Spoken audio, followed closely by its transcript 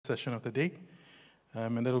session of the day,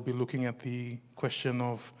 and that will be looking at the question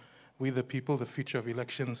of we the people, the future of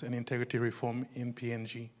elections and integrity reform in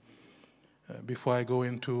PNG. Before I go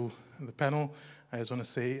into the panel, I just want to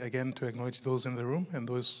say again to acknowledge those in the room and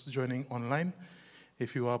those joining online.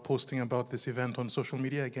 If you are posting about this event on social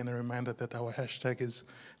media, again a reminder that our hashtag is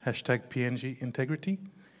 #PNGIntegrity.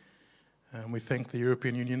 We thank the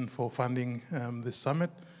European Union for funding this summit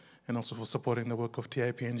and also for supporting the work of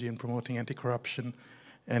TI-PNG in promoting anti-corruption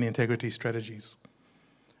and integrity strategies.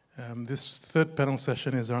 This third panel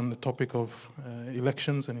session is on the topic of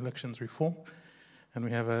elections and elections reform, and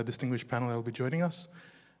we have a distinguished panel that will be joining us.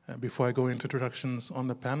 Before I go into introductions on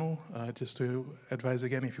the panel, just to advise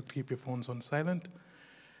again, if you keep your phones on silent,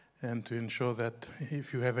 and to ensure that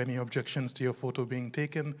if you have any objections to your photo being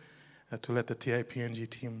taken, to let the TI-PNG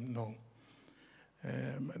team know.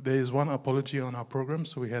 There is one apology on our program.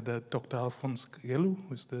 So we had Dr. Alphonse Gelu,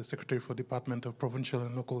 who is the Secretary for Department of Provincial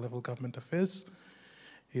and Local Level Government Affairs.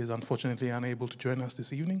 He is unfortunately unable to join us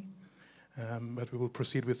this evening, but we will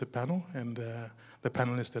proceed with the panel and the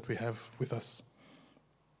panelists that we have with us.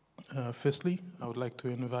 Firstly, I would like to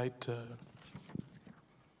invite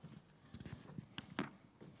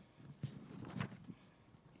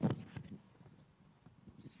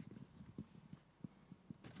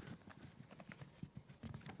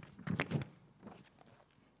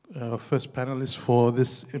our first panelist for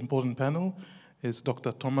this important panel is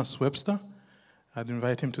Dr. Thomas Webster. I'd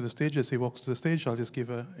invite him to the stage. As he walks to the stage, I'll just give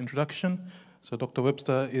an introduction. So Dr.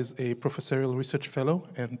 Webster is a professorial research fellow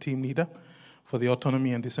and team leader for the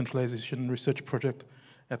Autonomy and Decentralisation Research Project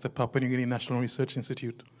at the Papua New Guinea National Research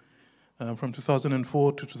Institute. From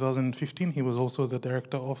 2004 to 2015, he was also the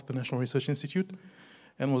director of the National Research Institute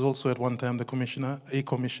and was also at one time a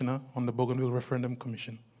commissioner on the Bougainville Referendum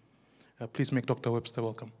Commission. Please make Dr. Webster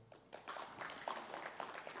welcome.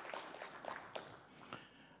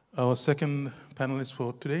 Our second panelist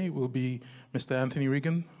for today will be Mr. Anthony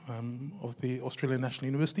Regan of the Australian National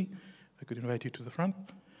University. If I could invite you to the front.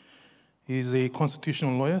 He's a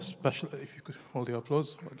constitutional lawyer, if you could hold your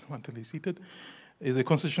applause until he's seated. He's a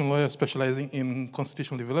constitutional lawyer specializing in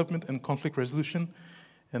constitutional development and conflict resolution,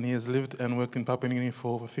 and he has lived and worked in Papua New Guinea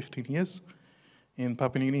for over 15 years. In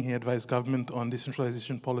Papua New Guinea, he advised government on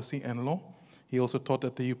decentralization policy and law. He also taught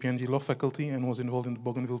at the UPNG Law Faculty and was involved in the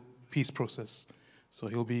Bougainville peace process. So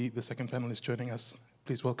he'll be the second panelist joining us.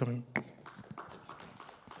 Please welcome him.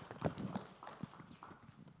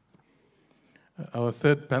 Our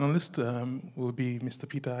third panelist will be Mr.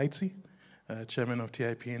 Peter Aitzi, chairman of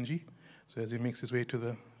TI-PNG. So as he makes his way to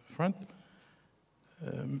the front,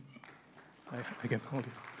 again, hold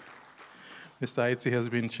it. Mr. Aitzi has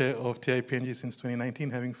been chair of TI-PNG since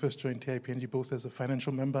 2019, having first joined TI-PNG both as a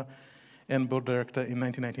financial member and board director in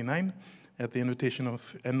 1999 at the invitation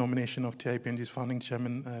of and nomination of TI-PNG's founding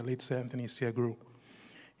chairman, late Sir Anthony Siaguru.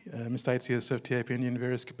 Mr. Aitzi has served TI-PNG in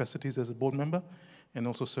various capacities as a board member and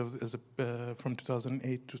also served as from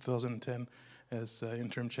 2008 to 2010 as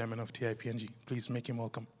interim chairman of TI-PNG. Please make him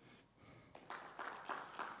welcome.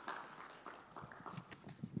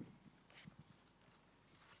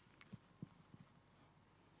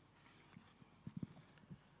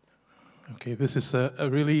 Okay, this is a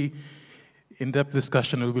really in-depth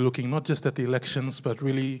discussion. We'll be looking not just at the elections, but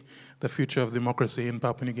really the future of democracy in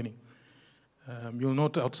Papua New Guinea. You'll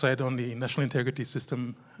note outside on the national integrity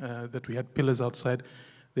system that we had pillars outside.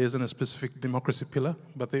 There isn't a specific democracy pillar,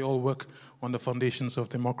 but they all work on the foundations of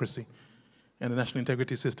democracy. And the national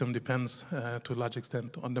integrity system depends to a large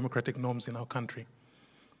extent on democratic norms in our country.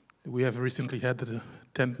 We have recently had the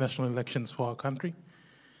 10th national elections for our country.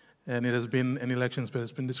 And it has been an elections, but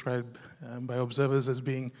it's been described by observers as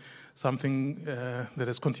being something that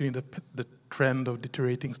has continued the trend of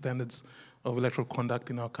deteriorating standards of electoral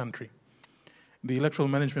conduct in our country. The electoral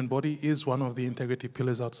management body is one of the integrity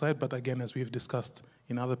pillars outside, but again, as we've discussed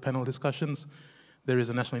in other panel discussions, there is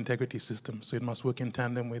a national integrity system, so it must work in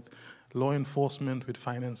tandem with law enforcement, with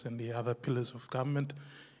finance, and the other pillars of government,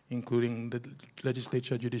 including the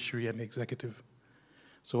legislature, judiciary, and the executive.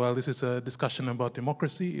 So while this is a discussion about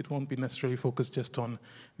democracy, it won't be necessarily focused just on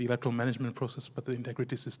the electoral management process, but the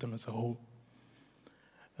integrity system as a whole.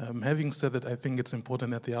 Having said that, I think it's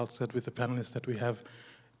important at the outset with the panelists that we have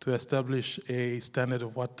to establish a standard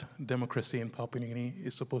of what democracy in Papua New Guinea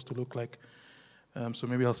is supposed to look like. So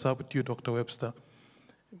maybe I'll start with you, Dr. Webster.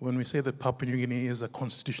 When we say that Papua New Guinea is a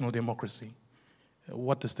constitutional democracy,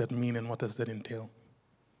 what does that mean and what does that entail?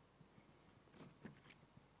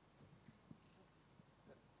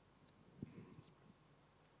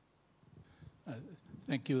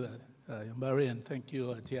 Thank you, Yambari, and thank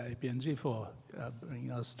you, TI-PNG, for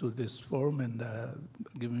bringing us to this forum and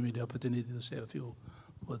giving me the opportunity to say a few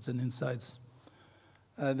words and insights.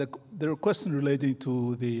 The question relating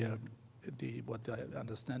to what I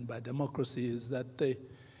understand by democracy is that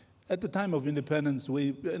at the time of independence,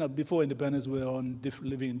 before independence, we were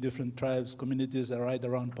living in different tribes, communities right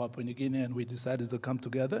around Papua New Guinea, and we decided to come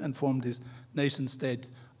together and form this nation state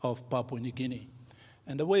of Papua New Guinea.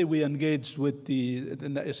 And the way we engaged with the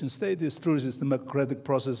nation state is through this democratic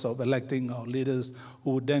process of electing our leaders,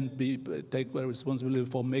 who would then take responsibility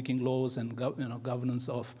for making laws and governance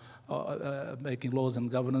making laws and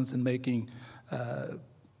governance and making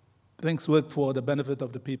things work for the benefit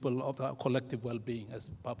of the people, of our collective well-being as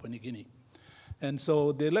Papua New Guinea. And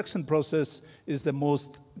so the election process is the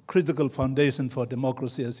most critical foundation for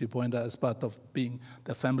democracy, as you point out, as part of being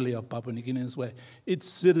the family of Papua New Guineans, where each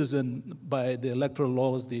citizen, by the electoral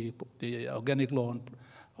laws, the organic law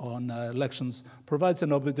on elections, provides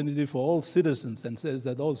an opportunity for all citizens and says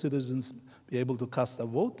that all citizens be able to cast a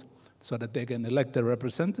vote so that they can elect a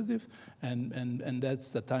representative, and that's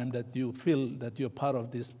the time that you feel that you're part of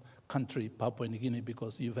this country, Papua New Guinea,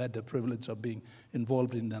 because you've had the privilege of being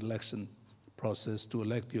involved in the election process to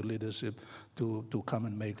elect your leadership to come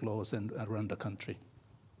and make laws and run the country.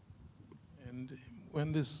 And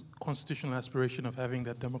when this constitutional aspiration of having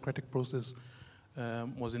that democratic process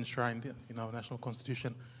was enshrined in our national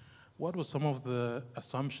constitution, what were some of the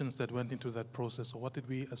assumptions that went into that process, or what did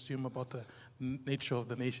we assume about the nature of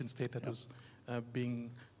the nation state that was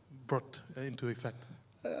being brought into effect?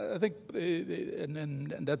 I think,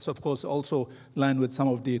 and that's of course also in line with some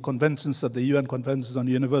of the conventions of the UN Conventions on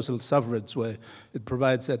Universal Suffrage, where it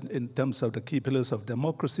provides that in terms of the key pillars of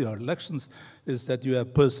democracy or elections, is that you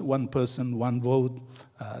have one person, one vote,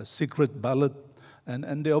 secret ballot,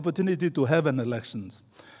 and the opportunity to have an elections.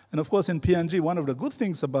 And of course, in PNG, one of the good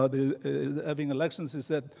things about having elections is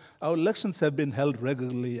that our elections have been held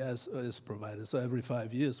regularly as provided. So every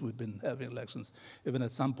 5 years, we've been having elections. Even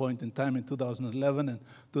at some point in time in 2011 and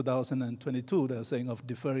 2022, they're saying of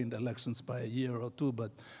deferring the elections by a year or two,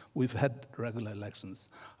 but we've had regular elections.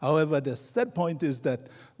 However, the sad point is that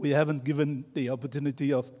we haven't given the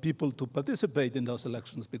opportunity of people to participate in those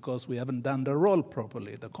elections because we haven't done the roll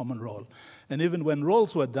properly, the common roll. And even when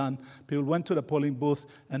rolls were done, people went to the polling booth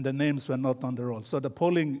and the names were not on the roll. So the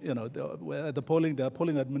polling, the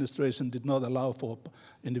polling administration did not allow for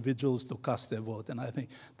individuals to cast their vote. And I think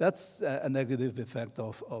that's a negative effect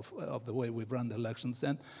of the way we've run the elections.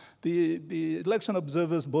 And the election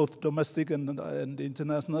observers, both domestic and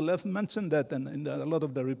international, have mentioned that in a lot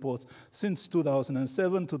of the reports since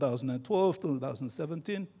 2007, 2012,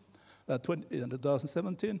 2017,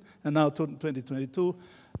 and now 2022,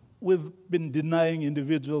 we've been denying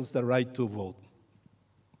individuals the right to vote.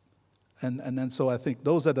 And so I think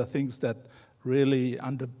those are the things that really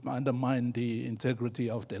undermine the integrity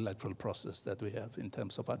of the electoral process that we have in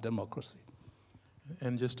terms of our democracy.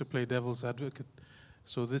 And just to play devil's advocate,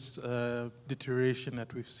 so this deterioration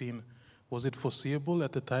that we've seen, was it foreseeable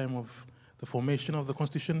at the time of the formation of the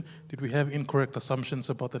Constitution? Did we have incorrect assumptions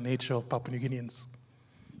about the nature of Papua New Guineans?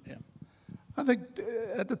 Yeah. I think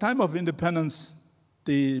at the time of independence,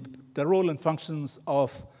 the role and functions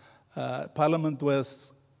of Parliament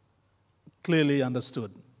was clearly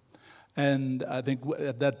understood. And I think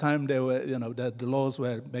at that time, there were, the laws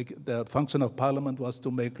were, the function of Parliament was to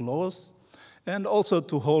make laws and also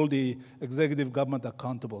to hold the executive government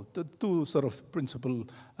accountable. The two sort of principal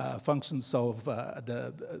functions of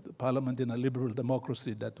the Parliament in a liberal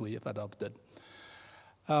democracy that we have adopted.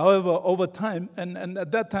 However, over time, and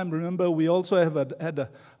at that time, remember, we also had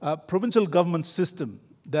a provincial government system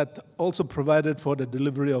that also provided for the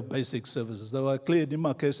delivery of basic services. There were a clear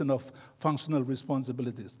demarcation of functional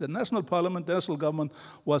responsibilities. The national parliament, the national government,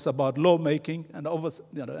 was about lawmaking and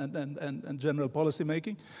and general policy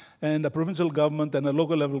making, and a provincial government and a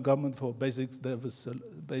local level government for basic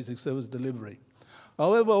service delivery.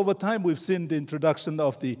 However, over time, we've seen the introduction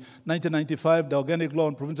of the 1995, the organic law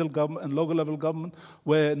on provincial government and local level government,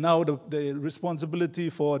 where now the responsibility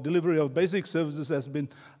for delivery of basic services has been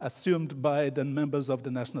assumed by the members of the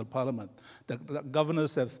national parliament. The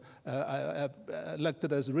governors have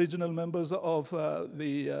elected as regional members of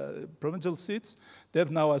the provincial seats. They've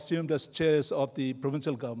now assumed as chairs of the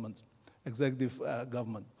provincial government, executive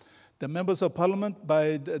government. The members of parliament,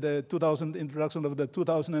 by the introduction of the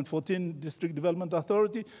 2014 District Development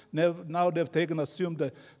Authority, now they've assumed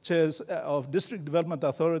the chairs of district development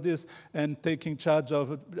authorities and taking charge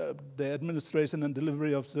of the administration and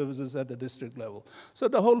delivery of services at the district level. So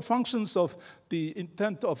the whole functions of the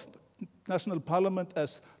intent of national parliament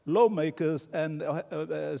as lawmakers and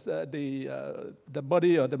as the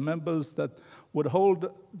body or the members that would hold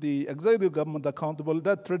the executive government accountable,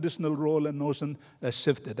 that traditional role and notion has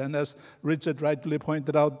shifted. And as Richard rightly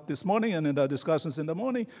pointed out this morning and in our discussions in the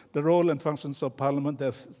morning, the role and functions of parliament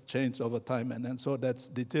have changed over time, and so that's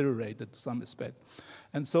deteriorated to some aspect.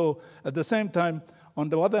 And so at the same time, on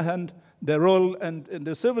the other hand, their role and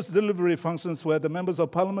the service delivery functions where the members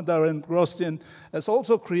of parliament are engrossed in has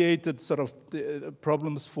also created sort of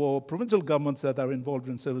problems for provincial governments that are involved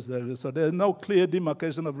in service delivery. So there's no clear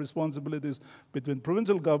demarcation of responsibilities between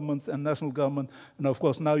provincial governments and national government. And of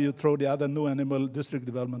course, now you throw the other new animal, district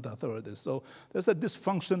development authorities. So there's a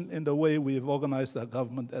dysfunction in the way we've organized our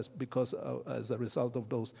government as a result of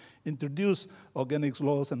those introduced organic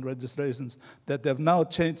laws and registrations that have now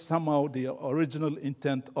changed somehow the original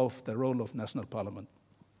intent of the role of national parliament.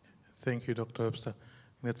 Thank you, Dr. Webster.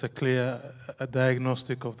 That's a clear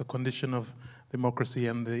diagnostic of the condition of democracy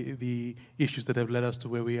and the issues that have led us to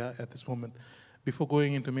where we are at this moment. Before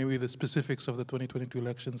going into maybe the specifics of the 2022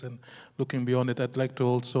 elections and looking beyond it, I'd like to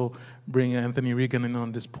also bring Anthony Regan in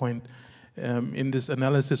on this point. In this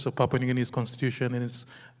analysis of Papua New Guinea's constitution and its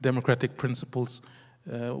democratic principles,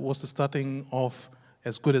 was the starting off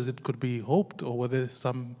as good as it could be hoped, or were there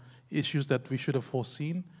some issues that we should have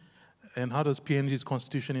foreseen? And how does PNG's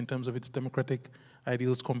constitution in terms of its democratic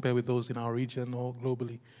ideals compare with those in our region or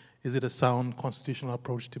globally? Is it a sound constitutional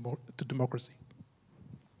approach to democracy?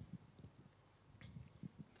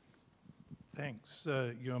 Thanks,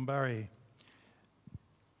 Yuambari.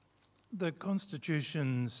 The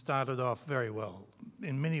constitution started off very well.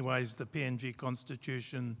 In many ways, the PNG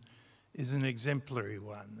constitution is an exemplary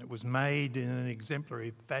one. It was made in an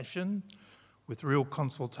exemplary fashion with real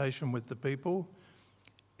consultation with the people.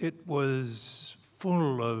 It was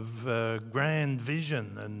full of grand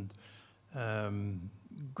vision and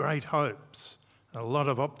great hopes, and a lot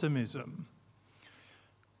of optimism.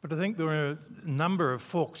 But I think there were a number of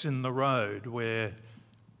forks in the road where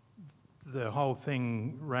the whole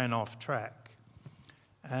thing ran off track.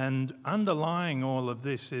 And underlying all of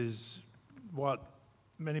this is what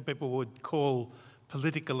many people would call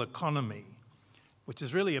political economy, which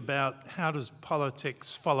is really about how does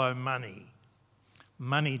politics follow money.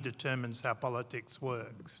 Money determines how politics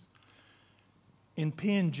works. In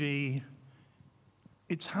PNG,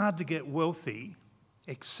 it's hard to get wealthy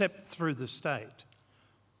except through the state,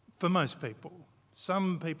 for most people.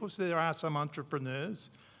 Some people, so there are some entrepreneurs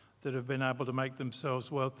that have been able to make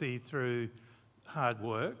themselves wealthy through hard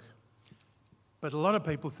work, but a lot of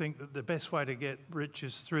people think that the best way to get rich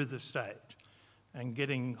is through the state and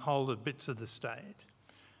getting hold of bits of the state.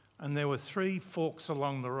 And there were three forks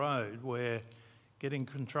along the road where getting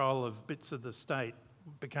control of bits of the state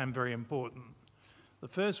became very important. The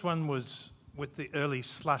first one was with the early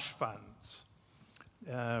slush funds.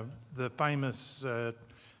 The famous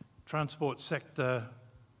transport sector,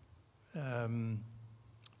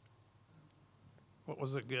 what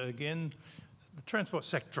was it again? The Transport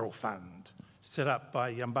Sectoral Fund, set up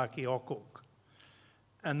by Yambaki Okuk.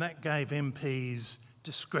 And that gave MPs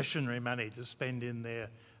discretionary money to spend in their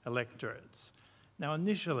electorates. Now,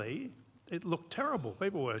 initially, it looked terrible.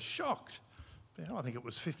 People were shocked. I think it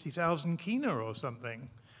was 50,000 kina or something.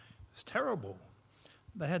 It's terrible.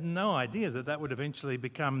 They had no idea that that would eventually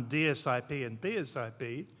become DSIP and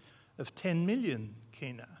PSIP of 10 million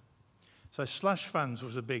kina. So slush funds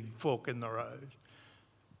was a big fork in the road.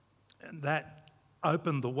 And that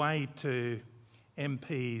opened the way to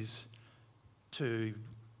MPs to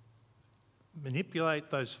manipulate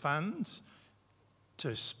those funds,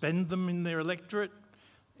 to spend them in their electorate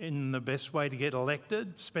in the best way to get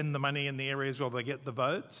elected, spend the money in the areas where they get the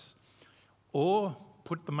votes, or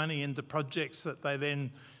put the money into projects that they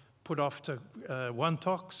then put off to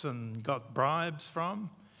Wantoks and got bribes from.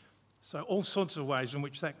 So all sorts of ways in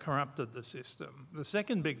which that corrupted the system. The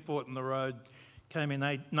second big fork in the road came in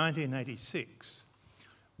 1986,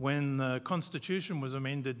 when the Constitution was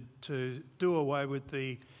amended to do away with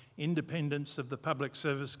the independence of the Public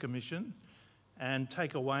Service Commission and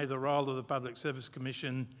take away the role of the Public Service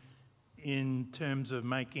Commission in terms of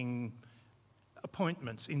making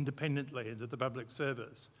appointments independently into the public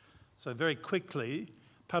service. So very quickly,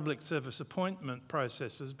 public service appointment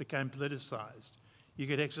processes became politicised. You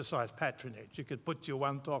could exercise patronage. You could put your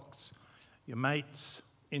Wantoks, your mates,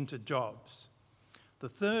 into jobs. The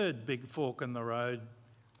third big fork in the road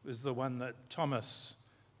was the one that Thomas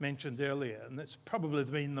mentioned earlier, and that's probably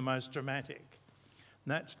been the most dramatic.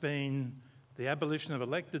 And that's been the abolition of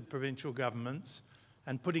elected provincial governments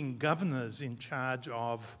and putting governors in charge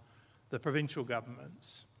of the provincial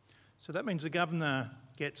governments. So that means the governor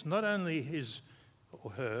gets not only his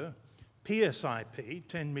or her PSIP,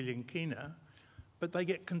 10 million kina, but they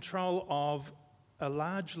get control of a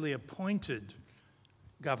largely appointed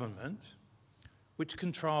government which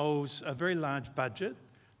controls a very large budget,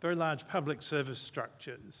 very large public service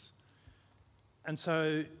structures. And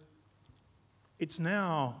so it's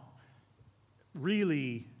now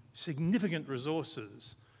really significant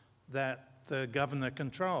resources that the governor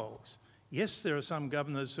controls. Yes, there are some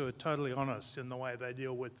governors who are totally honest in the way they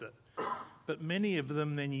deal with it, but many of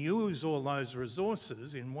them then use all those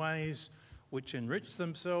resources in ways which enrich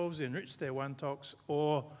themselves, enrich their wantoks,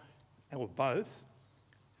 or both,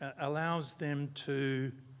 allows them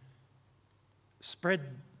to spread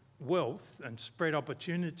wealth and spread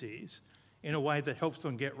opportunities in a way that helps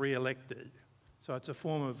them get re-elected. So it's a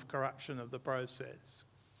form of corruption of the process.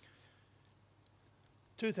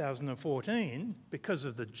 2014, because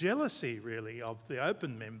of the jealousy really of the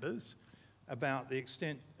open members about the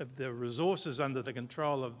extent of the resources under the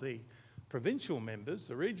control of the provincial members,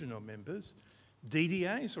 the regional members,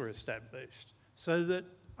 DDAs were established so that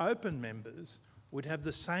open members would have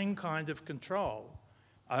the same kind of control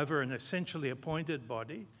over an essentially appointed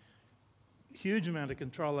body, huge amount of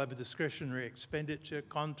control over discretionary expenditure,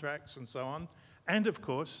 contracts and so on, and of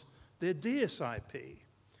course their DSIP.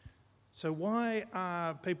 So why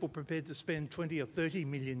are people prepared to spend 20 or 30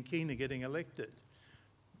 million kina getting elected?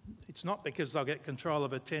 It's not because they'll get control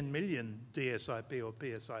of a 10 million DSIP or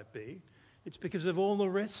PSIP, it's because of all the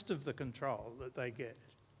rest of the control that they get.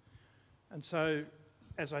 And so,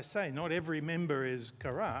 as I say, not every member is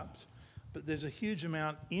corrupt, but there's a huge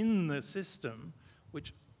amount in the system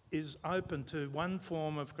which is open to one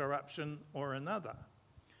form of corruption or another.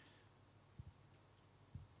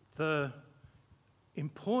 The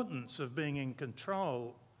importance of being in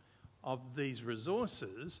control of these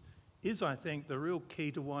resources is, I think, the real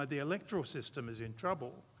key to why the electoral system is in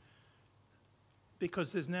trouble,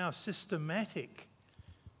 because there's now systematic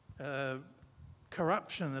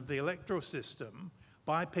corruption of the electoral system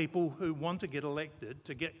by people who want to get elected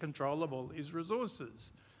to get control of all these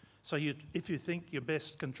resources. So if you think your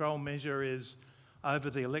best control measure is over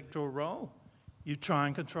the electoral roll, you try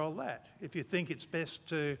and control that. If you think it's best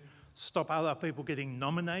to stop other people getting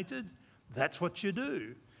nominated, that's what you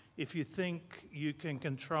do. If you think you can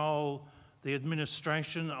control the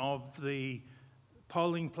administration of the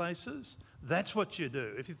polling places, that's what you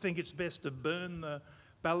do. If you think it's best to burn the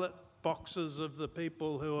ballot boxes of the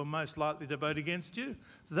people who are most likely to vote against you,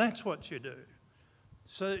 that's what you do.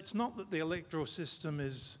 So it's not that the electoral system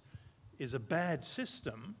is a bad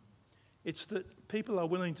system, it's that people are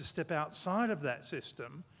willing to step outside of that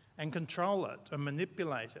system and control it and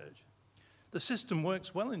manipulate it. The system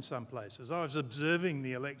works well in some places. I was observing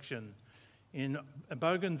the election in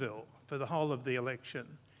Bougainville for the whole of the election.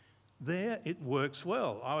 There it works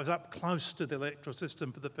well. I was up close to the electoral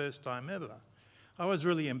system for the first time ever. I was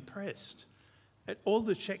really impressed at all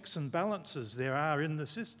the checks and balances there are in the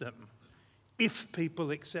system, if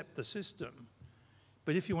people accept the system.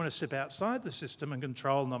 But if you want to step outside the system and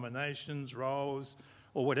control nominations, roles,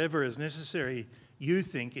 or whatever is necessary, you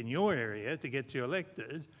think, in your area to get you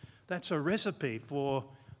elected, that's a recipe for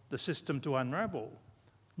the system to unravel.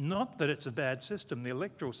 Not that it's a bad system. The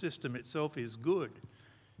electoral system itself is good.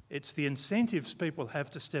 It's the incentives people have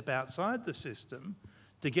to step outside the system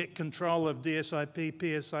to get control of DSIP,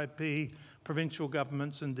 PSIP, provincial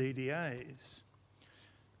governments and DDAs.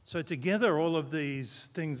 So together, all of these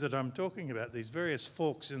things that I'm talking about, these various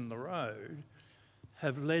forks in the road,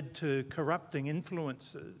 have led to corrupting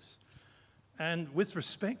influences. And with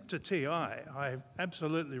respect to TI, I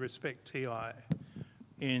absolutely respect TI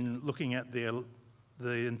in looking at the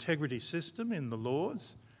integrity system in the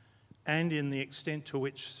laws and in the extent to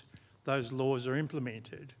which those laws are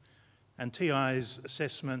implemented. And TI's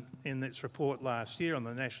assessment in its report last year on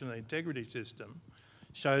the National Integrity System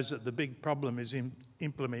shows that the big problem is in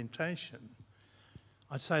implementation.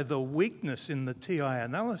 I'd say the weakness in the TI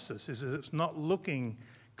analysis is that it's not looking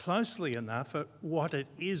closely enough at what it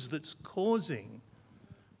is that's causing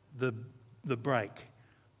the break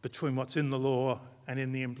between what's in the law and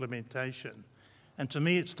in the implementation. And to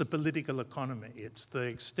me, it's the political economy. It's the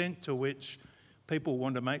extent to which people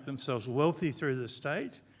want to make themselves wealthy through the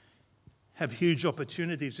state, have huge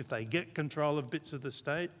opportunities if they get control of bits of the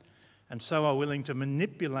state, and so are willing to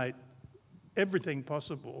manipulate everything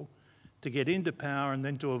possible to get into power and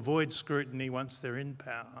then to avoid scrutiny once they're in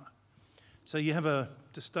power. So you have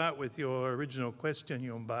to start with your original question,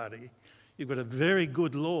 Yumbari, you've got a very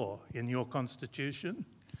good law in your constitution.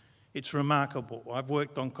 It's remarkable. I've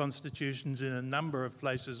worked on constitutions in a number of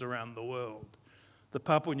places around the world. The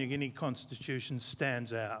Papua New Guinea constitution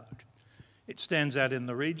stands out. It stands out in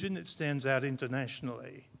the region, it stands out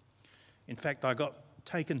internationally. In fact, I got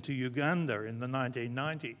taken to Uganda in the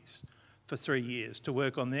 1990s for 3 years to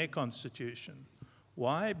work on their constitution.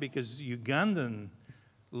 Why? Because Ugandan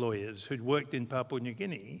lawyers who'd worked in Papua New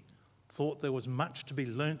Guinea thought there was much to be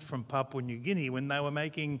learnt from Papua New Guinea when they were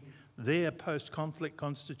making their post-conflict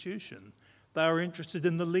constitution. They were interested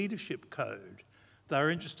in the leadership code. They were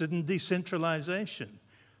interested in decentralisation.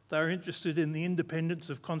 They were interested in the independence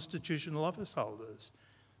of constitutional office holders,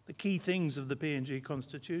 the key things of the PNG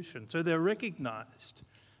constitution. So they're recognised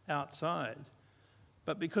outside.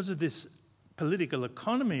 But because of this political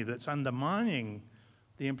economy that's undermining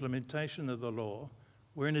the implementation of the law,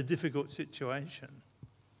 we're in a difficult situation.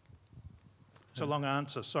 It's a long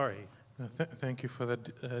answer, sorry. Thank you for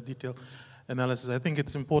that detailed analysis. I think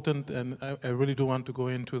it's important, and I really do want to go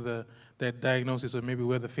into that diagnosis of maybe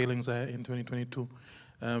where the failings are in 2022.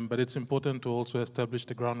 But it's important to also establish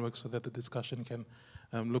the groundwork so that the discussion can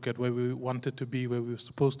look at where we wanted to be, where we were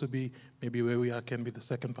supposed to be, maybe where we are can be the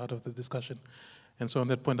second part of the discussion. And so on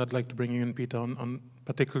that point, I'd like to bring you in, Peter, on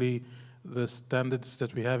particularly the standards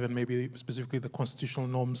that we have and maybe specifically the constitutional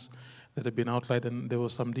norms that have been outlined. And there were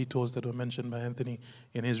some detours that were mentioned by Anthony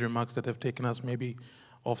in his remarks that have taken us maybe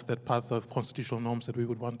off that path of constitutional norms that we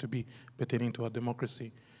would want to be pertaining to our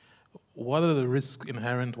democracy. What are the risks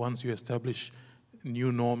inherent once you establish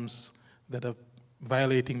new norms that are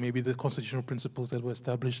violating maybe the constitutional principles that were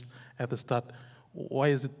established at the start? Why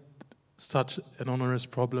is it such an onerous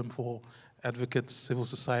problem for advocates, civil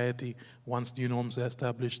society, once new norms are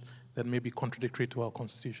established that may be contradictory to our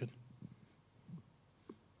constitution?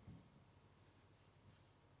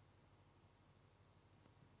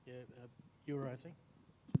 Yeah, Euro, I think.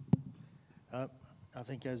 I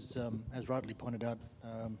think as rightly pointed out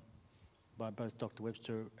by both Dr.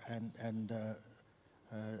 Webster and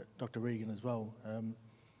Dr. Regan as well,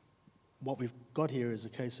 what we've got here is a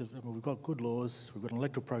case of, we've got good laws, we've got an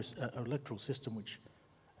electoral system which,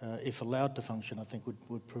 if allowed to function, I think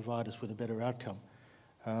would provide us with a better outcome.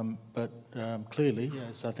 But clearly,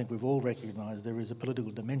 as I think we've all recognised, there is a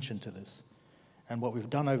political dimension to this. And what we've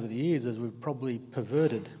done over the years is we've probably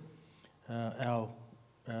perverted our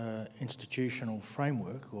institutional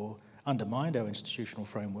framework, or undermined our institutional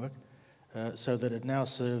framework, so that it now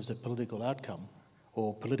serves a political outcome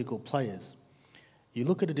or political players. You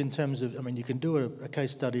look at it in terms of, you can do a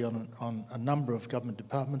case study on a number of government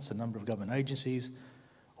departments, a number of government agencies,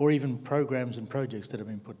 or even programs and projects that have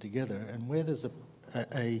been put together, and where there's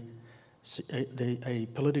a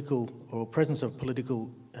political or presence of political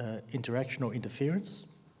interaction or interference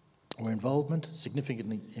or involvement,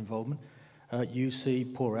 significant involvement, you see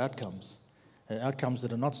poor outcomes. Outcomes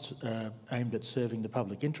that are not aimed at serving the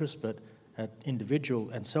public interest, but at individual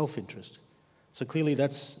and self-interest. So clearly I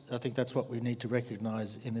think that's what we need to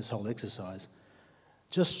recognise in this whole exercise.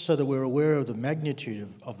 Just so that we're aware of the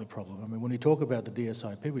magnitude of the problem. When we talk about the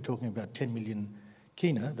DSIP, we're talking about 10 million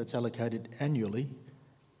kina that's allocated annually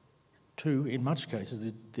to, in much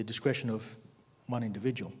cases, the discretion of one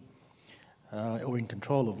individual, or in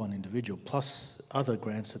control of one individual, plus other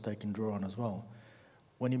grants that they can draw on as well.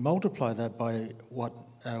 When you multiply that by what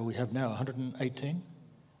we have now, 118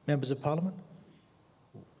 members of parliament,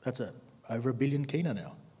 that's over 1 billion kina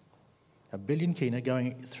now. 1 billion kina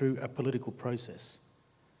going through a political process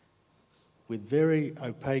with very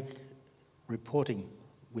opaque reporting,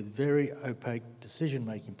 with very opaque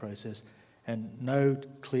decision-making process, and no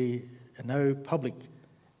public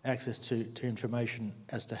access to information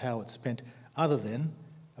as to how it's spent, other than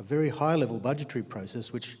a very high-level budgetary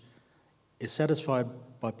process which is satisfied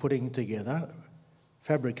by putting together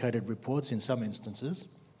fabricated reports in some instances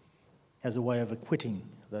as a way of acquitting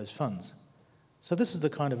those funds. So this is the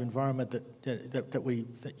kind of environment that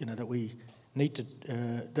we need to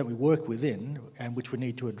that we work within, and which we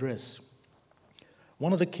need to address.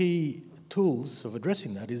 One of the key tools of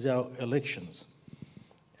addressing that is our elections.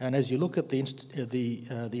 And as you look at the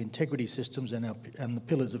integrity systems and the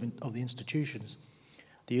pillars of the institutions,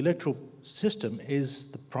 the electoral system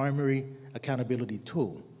is the primary accountability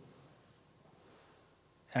tool.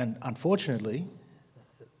 And unfortunately,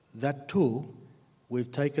 that tool,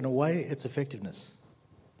 we've taken away its effectiveness.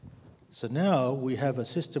 So now we have a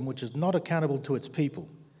system which is not accountable to its people.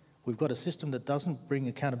 We've got a system that doesn't bring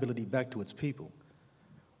accountability back to its people.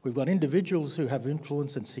 We've got individuals who have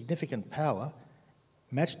influence and significant power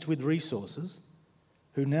matched with resources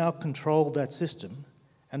who now control that system,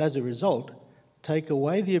 and as a result, take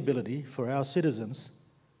away the ability for our citizens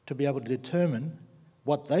to be able to determine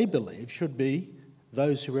what they believe should be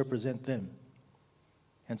those who represent them.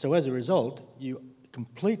 And so as a result, you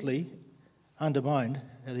completely undermine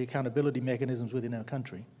the accountability mechanisms within our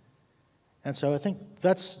country. And so I think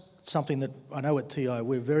that's something that I know at TI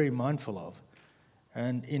we're very mindful of.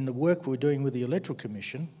 And in the work we're doing with the Electoral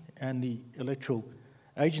Commission and the electoral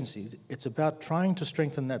agencies, it's about trying to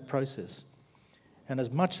strengthen that process. And as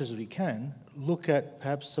much as we can, look at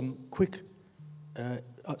perhaps some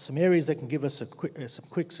areas that can give us some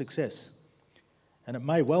quick success. And it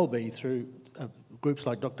may well be through groups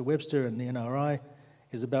like Dr. Webster and the NRI,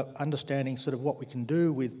 is about understanding sort of what we can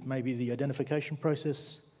do with maybe the identification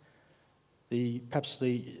process, perhaps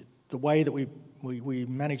the way that we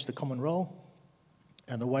manage the common role,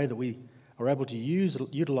 and the way that we are able to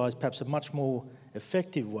utilise perhaps a much more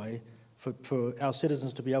effective way for our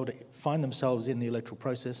citizens to be able to find themselves in the electoral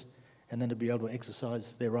process and then to be able to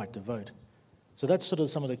exercise their right to vote. So that's sort of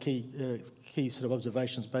some of the key sort of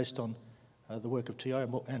observations based on the work of TI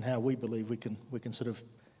and how we believe we can sort of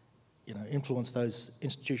influence those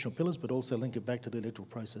institutional pillars, but also link it back to the electoral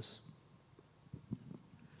process.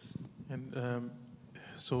 And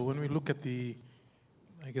so when we look at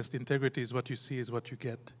I guess the integrity is what you see is what you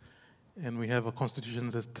get. And we have a constitution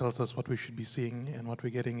that tells us what we should be seeing, and what we're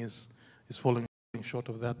getting is falling short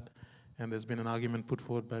of that. And there's been an argument put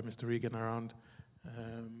forward by Mr. Regan around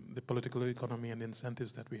the political economy and the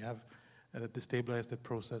incentives that we have that destabilize that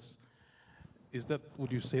process. Is that,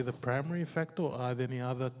 would you say, the primary factor, or are there any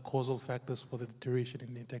other causal factors for the deterioration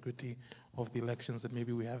in the integrity of the elections that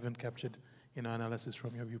maybe we haven't captured in our analysis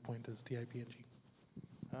from your viewpoint as TIPNG?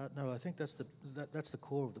 No, I think that's the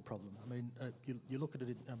core of the problem. I mean, you look at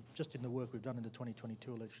it just in the work we've done in the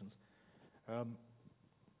 2022 elections.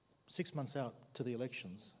 6 months out to the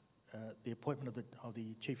elections, the appointment of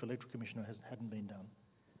the Chief Electoral Commissioner hadn't been done.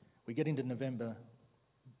 We get into November.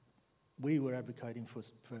 We were advocating for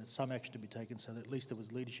some action to be taken so that at least there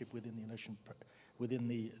was leadership within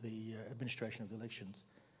the administration of the elections.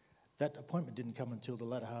 That appointment didn't come until the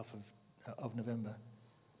latter half of November.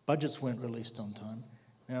 Budgets weren't released on time.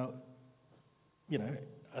 Now,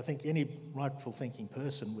 I think any rightful thinking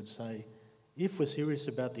person would say, if we're serious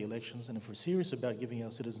about the elections and if we're serious about giving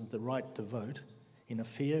our citizens the right to vote in a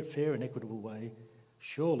fair and equitable way,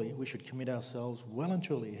 surely we should commit ourselves well and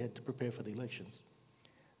truly ahead to prepare for the elections.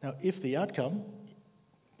 Now, if the outcome,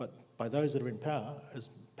 but by those that are in power, as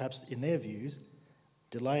perhaps in their views,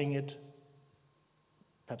 delaying it,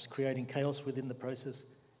 perhaps creating chaos within the process,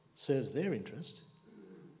 serves their interest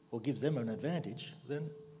or gives them an advantage, then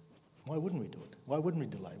why wouldn't we do it? Why wouldn't we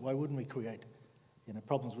delay? Why wouldn't we create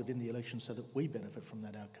problems within the election so that we benefit from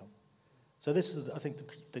that outcome? So this is, I think,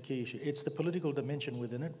 the key issue. It's the political dimension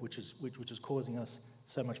within it which is causing us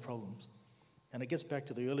so much problems. And it gets back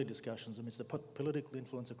to the early discussions. I mean, it's the political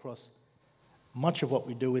influence across much of what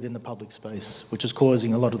we do within the public space, which is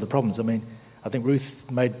causing a lot of the problems. I mean, I think Ruth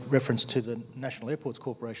made reference to the National Airports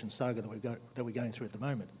Corporation saga that we're going through at the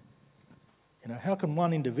moment. How can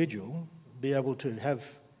one individual be able to have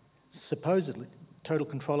supposedly total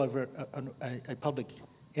control over a public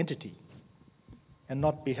entity and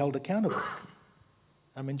not be held accountable?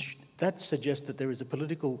 I mean, that suggests that there is a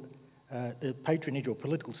political patronage or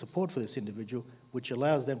political support for this individual, which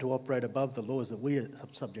allows them to operate above the laws that we are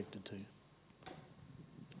subjected to.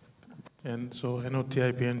 And so I know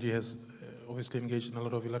TIPNG has obviously engaged in a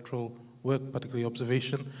lot of electoral work, particularly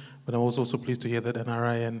observation, but I was also pleased to hear that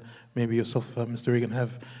NRI and maybe yourself, Mr. Regan,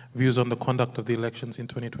 have views on the conduct of the elections in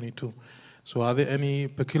 2022. So are there any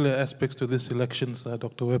peculiar aspects to these elections,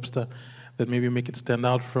 Dr. Webster, that maybe make it stand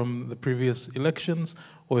out from the previous elections,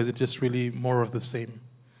 or is it just really more of the same?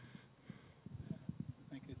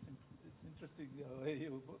 I think it's interesting the way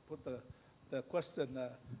you put the question,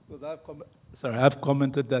 because I've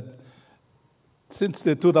commented that since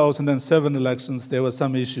the 2007 elections, there were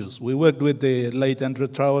some issues. We worked with the late Andrew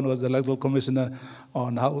Trowan, who was the electoral commissioner,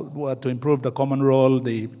 on how to improve the common role,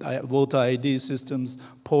 the voter ID systems,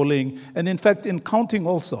 polling, and in fact, in counting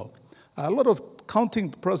also. A lot of counting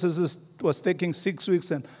processes was taking 6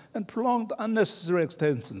 weeks and prolonged unnecessary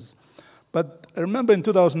extensions. But I remember in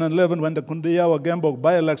 2011, when the Kundiawa Gambok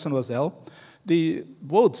by-election was held, the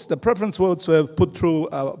votes, the preference votes were put through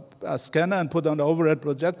a scanner and put on the overhead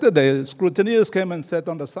projector. The scrutineers came and sat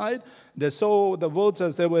on the side. They saw the votes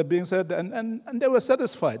as they were being said, and they were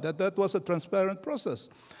satisfied that that was a transparent process.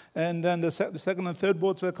 And then the second and third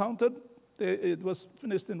votes were counted. It was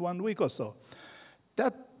finished in 1 week or so.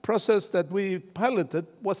 That process that we piloted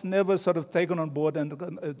was never sort of taken on board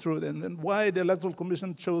and through. And why the Electoral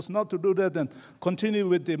Commission chose not to do that and continue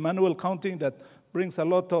with the manual counting that brings a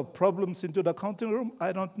lot of problems into the counting room,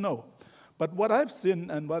 I don't know. But what I've seen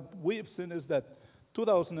and what we've seen is that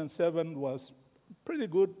 2007 was pretty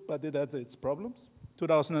good, but it had its problems.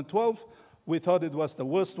 2012, we thought it was the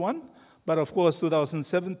worst one. But of course,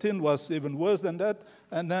 2017 was even worse than that,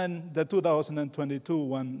 and then the 2022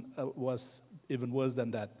 one was even worse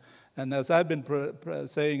than that. And as I've been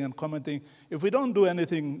saying and commenting, if we don't do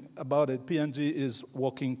anything about it, PNG is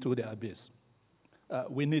walking to the abyss.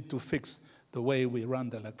 We need to fix the way we run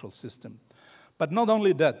the electoral system. But not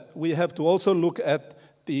only that, we have to also look at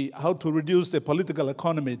how to reduce the political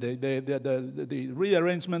economy, the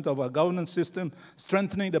rearrangement of our governance system,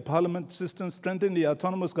 strengthening the parliament system, strengthening the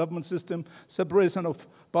autonomous government system, separation of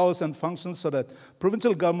powers and functions so that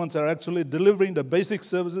provincial governments are actually delivering the basic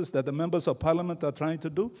services that the members of parliament are trying to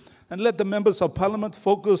do, and let the members of parliament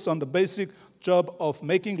focus on the basic job of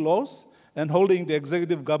making laws and holding the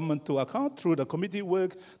executive government to account through the committee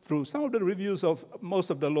work, through some of the reviews of most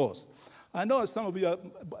of the laws. I know some of you are,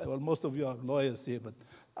 well, most of you are lawyers here, but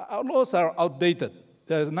our laws are outdated.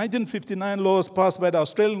 There are 1959 laws passed by the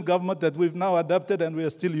Australian government that we've now adopted and we are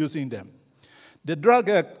still using them. The Drug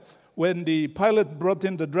Act, when the pilot brought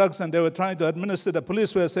in the drugs and they were trying to administer, the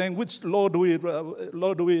police were saying, which law do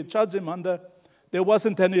we charge him under? There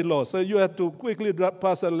wasn't any law, so you had to quickly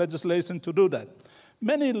pass a legislation to do that.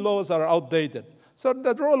 Many laws are outdated. So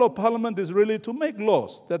the role of Parliament is really to make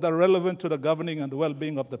laws that are relevant to the governing and the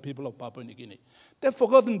well-being of the people of Papua New Guinea. They've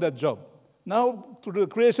forgotten that job. Now, through the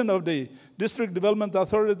creation of the District Development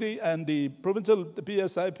Authority and the provincial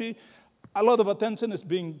PSIP, a lot of attention is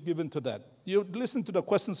being given to that. You listen to the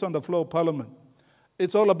questions on the floor of Parliament.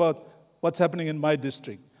 It's all about what's happening in my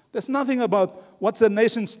district. There's nothing about what's a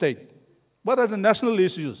nation state. What are the national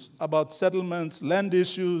issues about settlements, land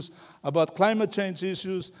issues, about climate change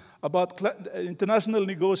issues, about international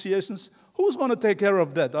negotiations? Who's going to take care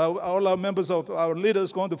of that? All our members of our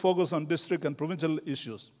leaders going to focus on district and provincial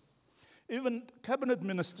issues. Even cabinet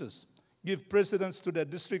ministers give precedence to their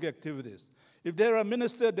district activities. If they're a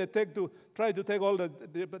minister, they try to take all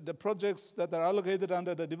the projects that are allocated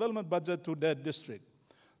under the development budget to their district.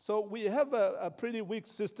 So we have a pretty weak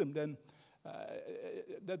system then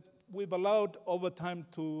that we've allowed over time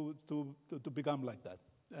to become like that.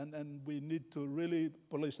 And we need to really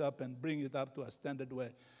polish up and bring it up to a standard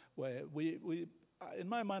where we in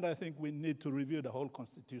my mind, I think we need to review the whole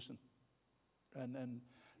Constitution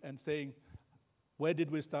and saying, where did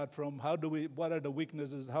we start from? What are the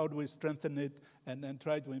weaknesses? How do we strengthen it and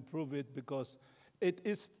try to improve it? Because it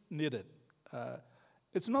is needed.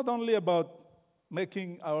 It's not only about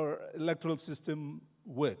making our electoral system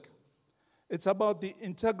work. It's about the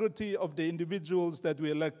integrity of the individuals that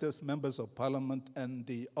we elect as members of parliament and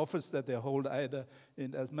the office that they hold either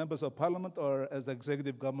as members of parliament or as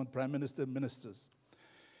executive government, prime minister, ministers.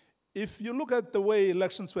 If you look at the way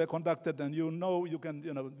elections were conducted, and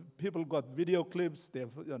people got video clips,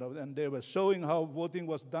 and they were showing how voting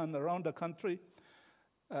was done around the country,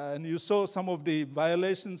 and you saw some of the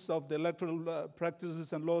violations of the electoral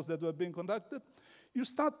practices and laws that were being conducted, you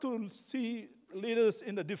start to see leaders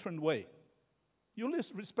in a different way. You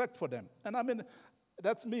lose respect for them. And I mean,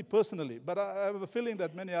 that's me personally, but I have a feeling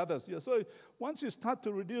that many others. So once you start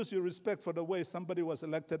to reduce your respect for the way somebody was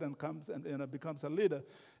elected and comes and becomes a leader,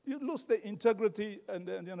 you lose the integrity and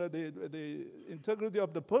the integrity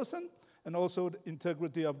of the person and also the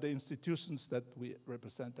integrity of the institutions that we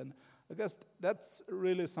represent. And I guess that's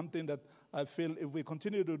really something that I feel if we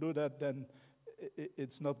continue to do that, then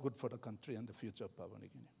it's not good for the country and the future of Papua New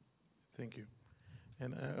Guinea. Thank you.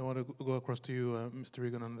 And I want to go across to you, Mr.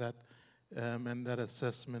 Regan, on that and that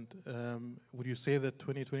assessment. Would you say that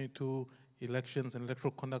 2022 elections and electoral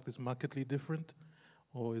conduct is markedly different,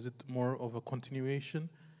 or is it more of a continuation?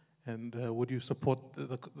 And would you support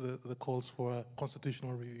the calls for a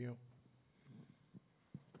constitutional review?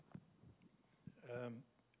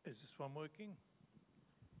 Is this one working?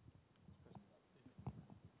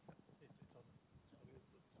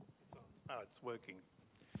 Oh, it's working.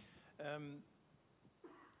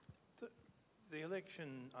 The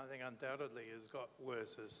election, I think, undoubtedly has got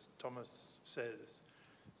worse, as Thomas says,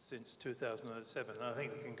 since 2007. I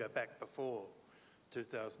think we can go back before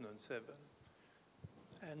 2007.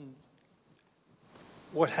 And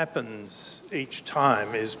what happens each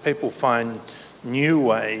time is people find new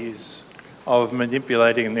ways of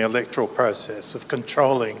manipulating the electoral process, of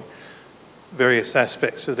controlling various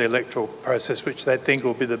aspects of the electoral process, which they think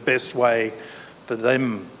will be the best way for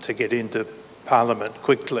them to get into Parliament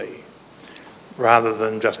quickly, rather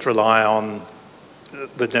than just rely on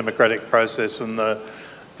the democratic process and the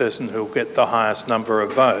person who will get the highest number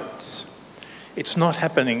of votes. It's not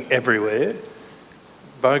happening everywhere.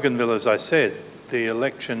 Bougainville, as I said, the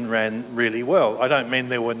election ran really well. I don't mean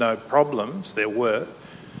there were no problems, there were.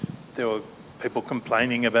 There were people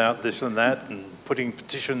complaining about this and that and putting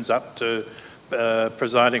petitions up to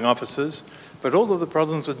presiding officers, But all of the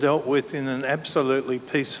problems were dealt with in an absolutely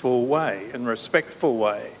peaceful way and respectful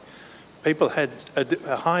way. People had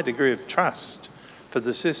a high degree of trust for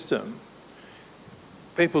the system.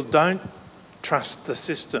 People don't trust the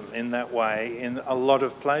system in that way in a lot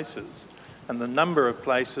of places. And the number of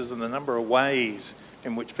places and the number of ways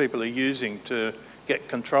in which people are using to get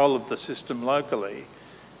control of the system locally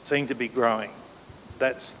seem to be growing.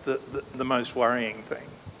 That's the most worrying thing.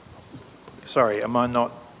 Sorry, am I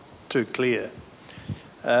not too clear?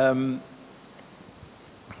 The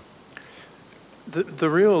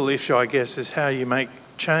real issue, I guess, is how you make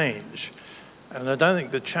change. And I don't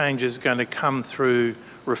think the change is going to come through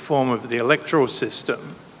reform of the electoral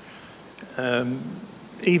system.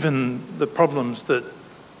 Even the problems that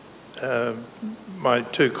my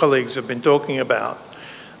two colleagues have been talking about,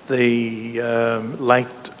 the late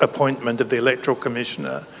appointment of the electoral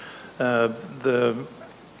commissioner, the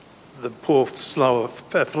poor flow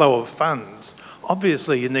of funds.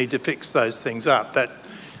 Obviously, you need to fix those things up. That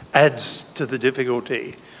adds to the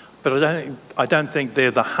difficulty. But I don't think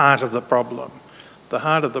they're the heart of the problem. The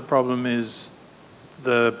heart of the problem is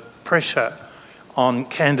the pressure on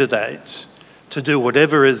candidates to do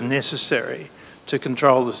whatever is necessary to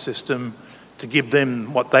control the system, to give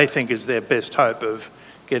them what they think is their best hope of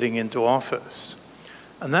getting into office.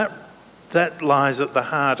 And that lies at the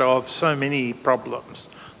heart of so many problems.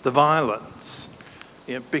 The violence,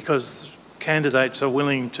 because candidates are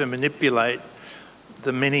willing to manipulate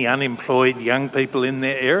the many unemployed young people in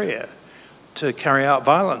their area to carry out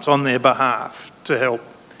violence on their behalf to help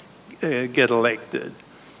get elected.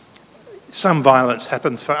 Some violence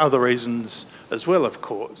happens for other reasons as well, of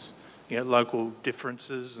course. Local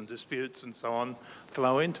differences and disputes and so on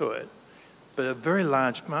flow into it. But a very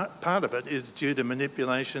large part of it is due to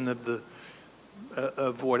manipulation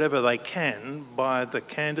of whatever they can by the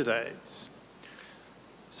candidates.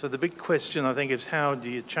 So the big question, I think, is how do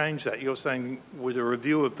you change that? You're saying, would a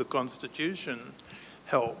review of the Constitution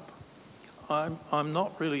help? I'm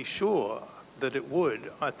not really sure that it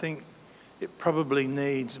would. I think it probably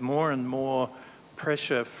needs more and more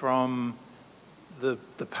pressure from the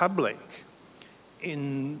public.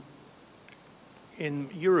 In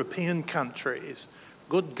European countries,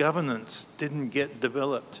 good governance didn't get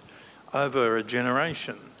developed over a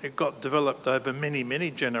generation. It got developed over many,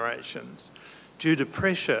 many generations due to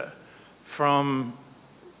pressure from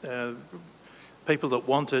people that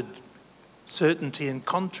wanted certainty in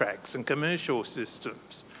contracts and commercial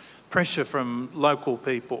systems, pressure from local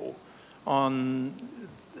people on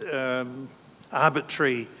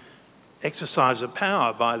arbitrary exercise of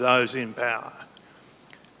power by those in power.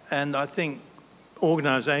 And I think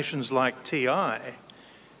organisations like TI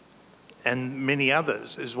and many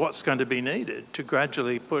others is what's going to be needed to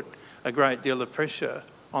gradually put a great deal of pressure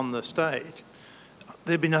on the state.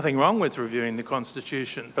 There'd be nothing wrong with reviewing the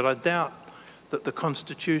Constitution, but I doubt that the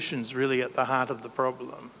Constitution's really at the heart of the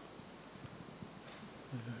problem.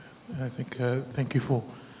 I think, thank you for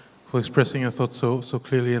expressing your thoughts so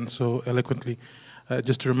clearly and so eloquently.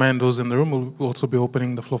 Just to remind those in the room, we'll also be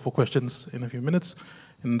opening the floor for questions in a few minutes.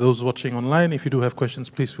 And those watching online, if you do have questions,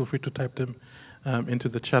 please feel free to type them into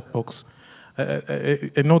the chat box.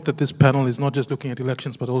 I note that this panel is not just looking at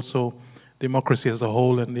elections, but also democracy as a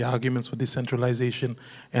whole and the arguments for decentralisation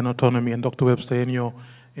and autonomy. And Dr. Webster, in your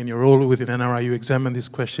role within NRI, you examine these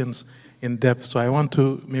questions in depth. So I want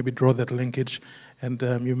to maybe draw that linkage. And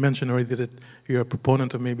you mentioned already that you're a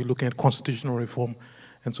proponent of maybe looking at constitutional reform.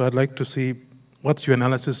 And so I'd like to see what's your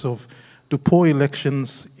analysis of, do poor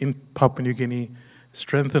elections in Papua New Guinea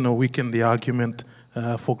strengthen or weaken the argument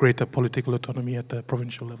for greater political autonomy at the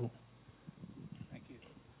provincial level? Thank you.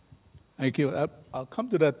 Thank you. I'll come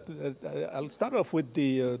to that. I'll start off with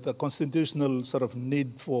the constitutional sort of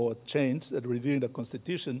need for change, reviewing the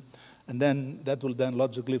Constitution, and then that will then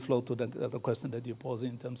logically flow to the question that you pose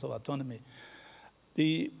in terms of autonomy.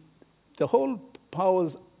 The whole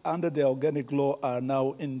powers under the organic law are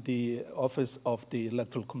now in the office of the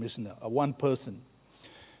electoral commissioner, one person.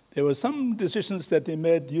 There were some decisions that he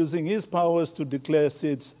made using his powers to declare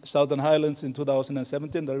seats, Southern Highlands in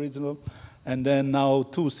 2017, the regional, and then now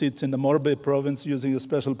 2 seats in the Morbe province using his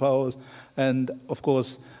special powers, and of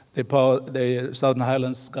course the Southern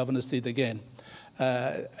Highlands governor's seat again.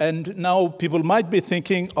 And now people might be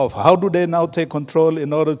thinking of how do they now take control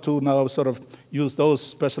in order to now sort of use those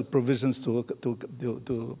special provisions to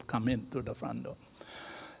come in through the front door.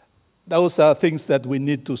 Those are things that we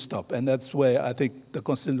need to stop, and that's where I think the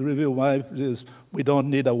constant review is we don't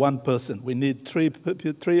need a one person. We need three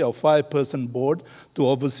or 5-person board to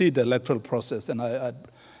oversee the electoral process. And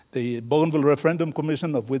the Bougainville Referendum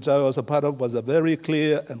Commission, of which I was a part of, was a very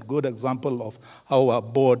clear and good example of how a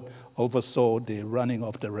board oversaw the running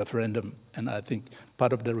of the referendum. And I think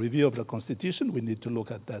part of the review of the Constitution, we need to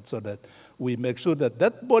look at that so that we make sure that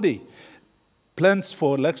that body plans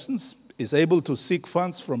for elections, is able to seek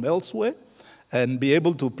funds from elsewhere, and be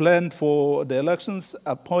able to plan for the elections,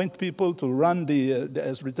 appoint people to run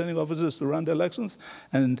as returning officers to run the elections,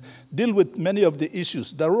 and deal with many of the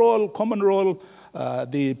issues. The role, common role,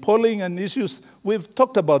 the polling and issues, we've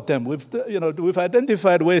talked about them. We've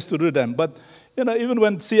identified ways to do them. But even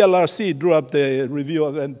when CLRC drew up the review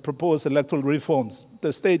and proposed electoral reforms,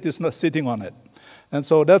 the state is not sitting on it. And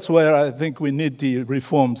so that's where I think we need the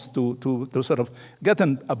reforms to sort of get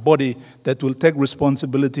a body that will take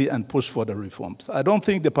responsibility and push for the reforms. I don't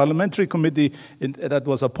think the parliamentary committee that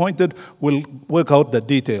was appointed will work out the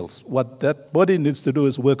details. What that body needs to do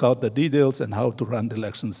is work out the details and how to run the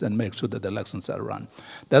elections and make sure that the elections are run.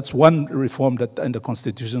 That's one reform in the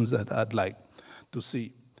Constitution that I'd like to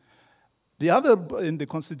see. The other in the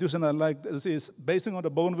Constitution I'd like to see is, basing on the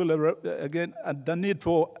Bougainville, again, the need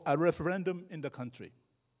for a referendum in the country,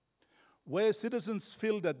 where citizens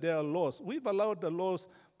feel that there are laws. We've allowed the laws.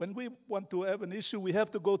 When we want to have an issue, we have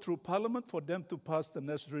to go through Parliament for them to pass the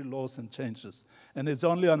necessary laws and changes. And it's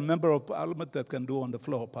only a member of Parliament that can do on the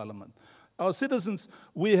floor of Parliament. Our citizens,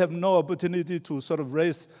 we have no opportunity to sort of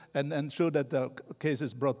raise and ensure that the case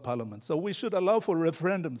is brought Parliament. So we should allow for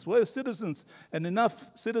referendums where citizens, and enough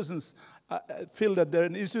citizens, feel that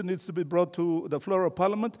an issue needs to be brought to the floor of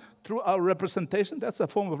Parliament through our representation. That's a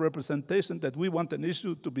form of representation, that we want an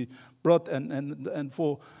issue to be brought and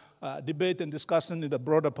for debate and discussion in the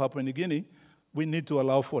broader Papua New Guinea. We need to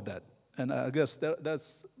allow for that. And I guess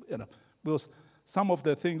that's, because some of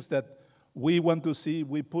the things that we want to see,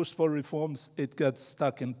 we push for reforms, it gets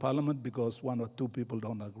stuck in Parliament because one or two people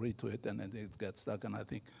don't agree to it, and then it gets stuck. And I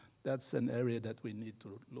think that's an area that we need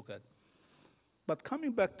to look at. But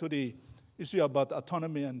coming back to the issue about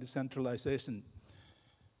autonomy and decentralization,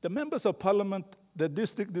 the members of Parliament, the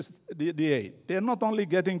district, the eight, they're not only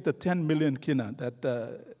getting the 10 million kina that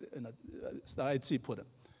the IHC put in,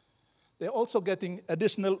 they're also getting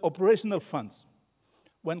additional operational funds.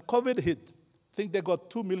 When COVID hit, I think they got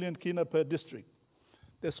 2 million kina per district.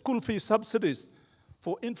 The school fee subsidies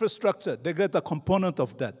for infrastructure, they get a component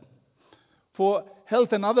of that. For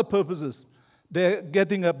health and other purposes, they're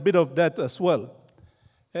getting a bit of that as well.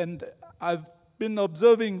 And I've been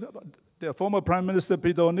observing the former Prime Minister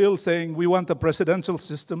Peter O'Neill saying we want a presidential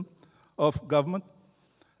system of government.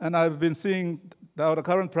 And I've been seeing now the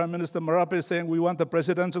current Prime Minister Marape saying we want a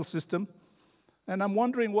presidential system. And I'm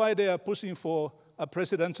wondering why they are pushing for a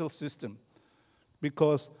presidential system,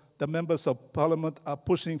 because the members of Parliament are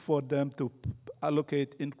pushing for them to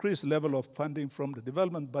allocate increased level of funding from the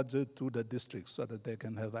development budget to the districts so that they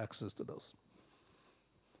can have access to those.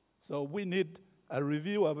 So we need a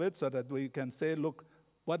review of it so that we can say, look,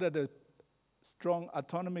 what are the strong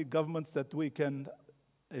autonomy governments that we can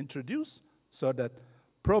introduce so that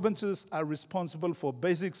provinces are responsible for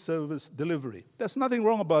basic service delivery. There's nothing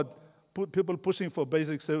wrong about people pushing for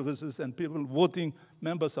basic services and people voting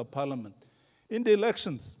members of Parliament. In the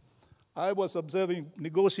elections, I was observing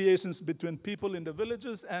negotiations between people in the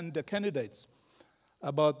villages and the candidates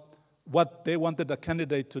about what they wanted the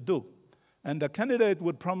candidate to do. And the candidate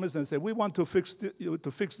would promise and say, we want to fix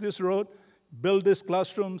this road, build these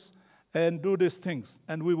classrooms, and do these things,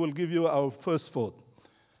 and we will give you our first vote.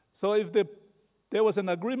 So if there was an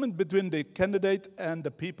agreement between the candidate and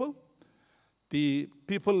the people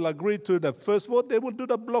agreed to the first vote, they would do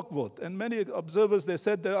the block vote. And many observers, they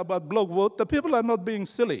said about block vote, the people are not being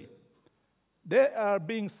silly. They are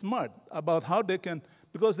being smart about how they can,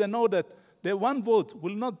 because they know that their one vote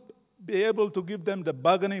will not be able to give them the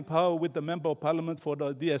bargaining power with the member of Parliament for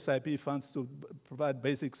the DSIP funds to provide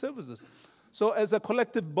basic services. So as a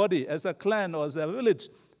collective body, as a clan or as a village,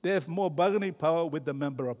 they have more bargaining power with the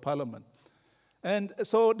member of Parliament. And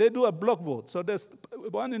so they do a block vote. So there's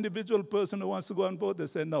one individual person who wants to go and vote, they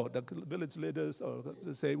say no. The village leaders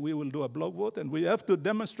they say we will do a block vote, and we have to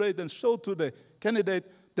demonstrate and show to the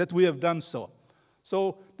candidate that we have done so.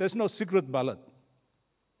 So there's no secret ballot.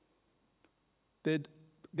 They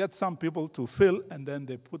get some people to fill, and then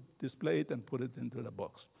they display it and put it into the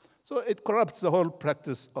box. So it corrupts the whole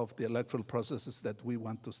practice of the electoral processes that we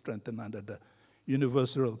want to strengthen under the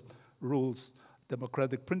universal rules,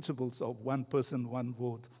 democratic principles of one person, one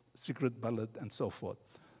vote, secret ballot, and so forth.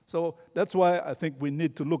 So that's why I think we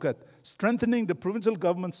need to look at strengthening the provincial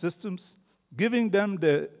government systems, giving them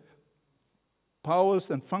the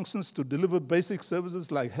powers and functions to deliver basic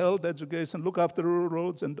services like health, education, look after rural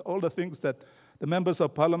roads, and all the things that the members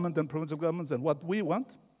of Parliament and provincial governments and what we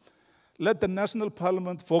want. Let the national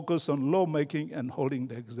parliament focus on lawmaking and holding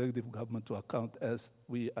the executive government to account as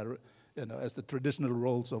we are, as the traditional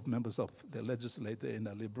roles of members of the legislature in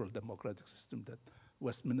a liberal democratic system, that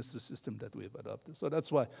Westminster system that we've adopted. So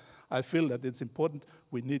that's why I feel that it's important.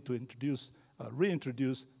 We need to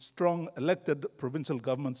reintroduce strong elected provincial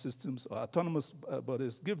government systems or autonomous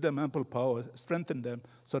bodies, give them ample power, strengthen them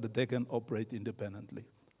so that they can operate independently.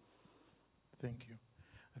 Thank you.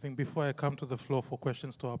 I think before I come to the floor for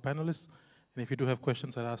questions to our panelists, and if you do have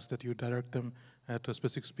questions, I'd ask that you direct them to a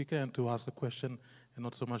specific speaker and to ask a question and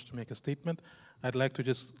not so much to make a statement. I'd like to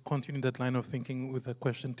just continue that line of thinking with a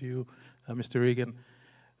question to you, Mr. Regan.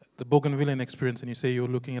 The Bougainvillean experience, and you say you're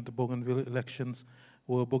looking at the Bougainville elections.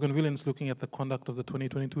 Were Bougainvilleans looking at the conduct of the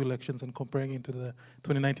 2022 elections and comparing it to the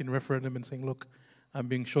 2019 referendum and saying, look, I'm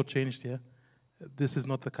being shortchanged here. This is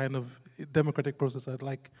not the kind of democratic process I'd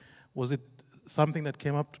like. Was it something that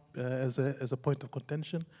came up as a point of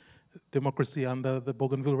contention? Democracy under the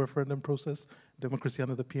Bougainville referendum process, democracy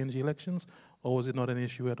under the PNG elections, or was it not an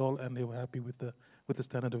issue at all and they were happy with the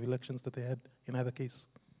standard of elections that they had in either case?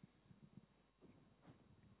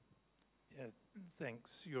 Yeah,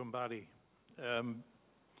 thanks, Yuambari.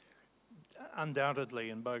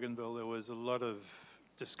 Undoubtedly in Bougainville there was a lot of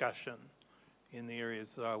discussion in the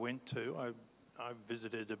areas that I went to. I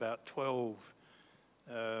visited about 12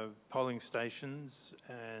 polling stations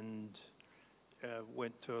and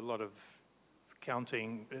went to a lot of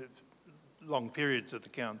counting, long periods of the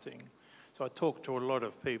counting. So I talked to a lot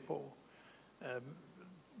of people.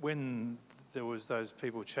 When there was those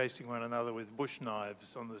people chasing one another with bush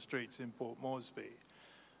knives on the streets in Port Moresby,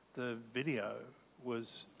 the video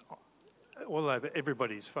was all over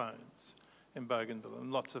everybody's phones in Bougainville,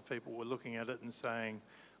 and lots of people were looking at it and saying,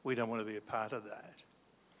 we don't want to be a part of that.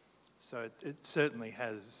 So it certainly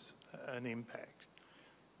has an impact,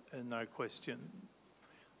 no question.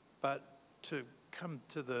 But to come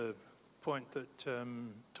to the point that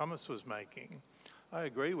Thomas was making, I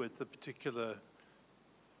agree with the particular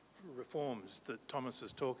reforms that Thomas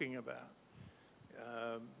is talking about.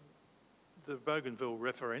 The Bougainville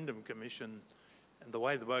Referendum Commission and the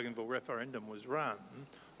way the Bougainville referendum was run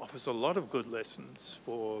offers a lot of good lessons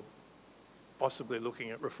for possibly looking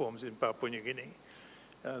at reforms in Papua New Guinea.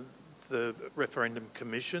 The Referendum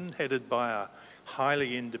Commission, headed by a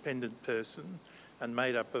highly independent person and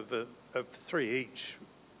made up of three each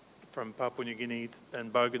from Papua New Guinea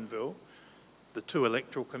and Bougainville, the two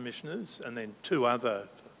electoral commissioners and then two other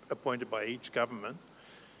appointed by each government.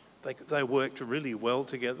 They worked really well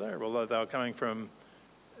together, although they were coming from,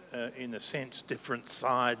 in a sense, different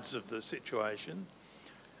sides of the situation.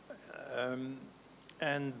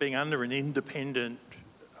 And being under an independent,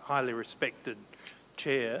 highly respected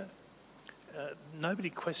chair, nobody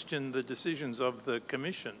questioned the decisions of the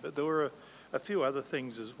Commission, but there were a few other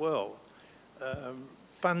things as well.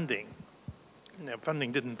 Funding. Now,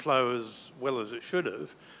 funding didn't flow as well as it should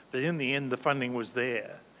have, but in the end, the funding was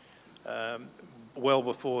there, well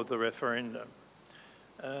before the referendum.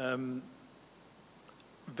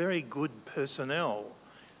 Very good personnel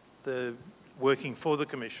working for the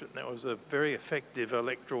Commission. There was a very effective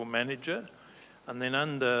electoral manager, and then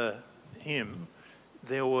under him,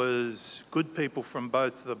 there was good people from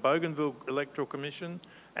both the Bougainville Electoral Commission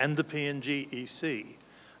and the PNG EC,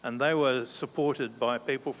 and they were supported by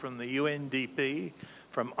people from the UNDP,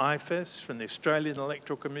 from IFES, from the Australian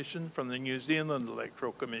Electoral Commission, from the New Zealand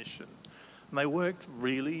Electoral Commission. And they worked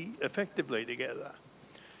really effectively together.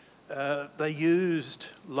 They used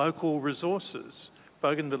local resources.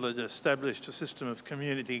 Bougainville had established a system of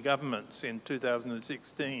community governments in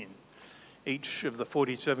 2016. Each of the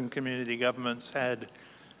 47 community governments had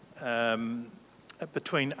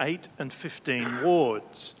between 8 and 15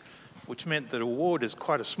 wards, which meant that a ward is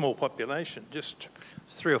quite a small population, just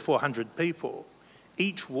 300 or 400 people.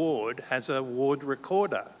 Each ward has a ward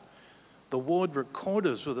recorder. The ward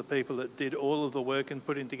recorders were the people that did all of the work in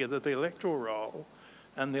putting together the electoral roll,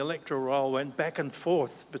 and the electoral roll went back and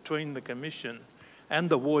forth between the Commission and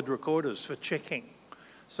the ward recorders for checking,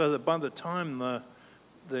 so that by the time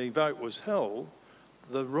the vote was held,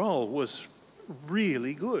 the roll was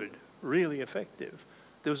really good, really effective.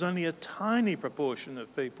 There was only a tiny proportion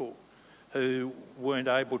of people who weren't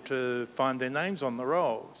able to find their names on the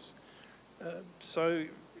rolls.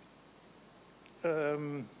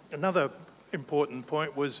 Another important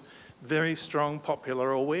point was very strong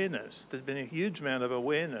popular awareness. There'd been a huge amount of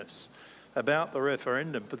awareness about the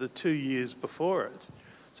referendum for the 2 years before it.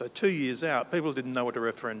 So 2 years out, people didn't know what a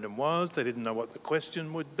referendum was, they didn't know what the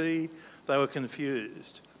question would be, they were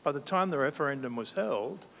confused. By the time the referendum was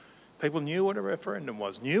held, people knew what a referendum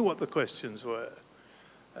was, knew what the questions were.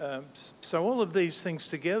 So all of these things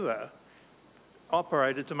together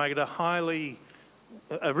operated to make it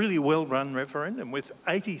a really well-run referendum with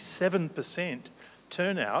 87%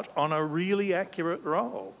 turnout on a really accurate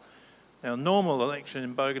roll. Now, a normal election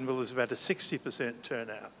in Bougainville is about a 60%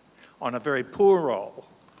 turnout on a very poor roll.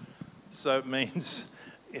 So it means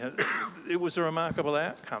it was a remarkable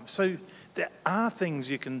outcome. So there are things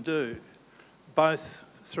you can do, both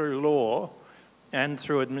through law and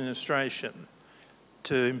through administration,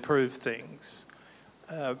 to improve things.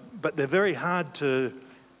 But they're very hard to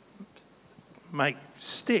make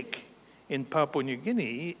stick in Papua New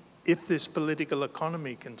Guinea if this political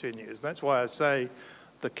economy continues. That's why I say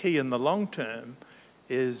the key in the long term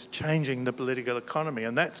is changing the political economy,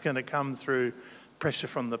 and that's going to come through pressure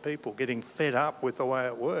from the people, getting fed up with the way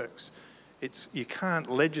it works. You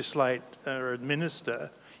can't legislate or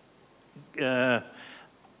administer the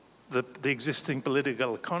existing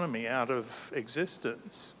political economy out of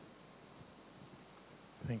existence.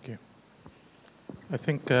 Thank you. I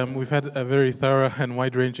think we've had a very thorough and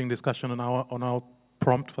wide-ranging discussion on our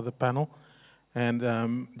prompt for the panel.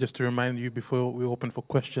 And just to remind you before we open for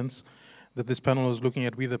questions, that this panel is looking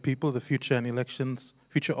at We the People, the future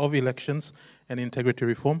of elections and integrity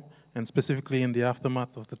reform. And specifically in the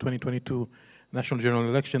aftermath of the 2022 National General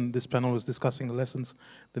Election, this panel was discussing the lessons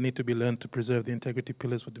that need to be learned to preserve the integrity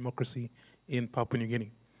pillars for democracy in Papua New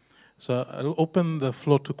Guinea. So I'll open the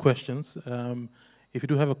floor to questions. If you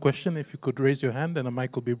do have a question, if you could raise your hand and a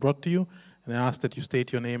mic will be brought to you. And I ask that you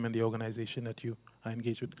state your name and the organization that you are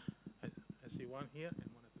engaged with. I see one here and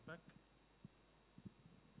one at the back.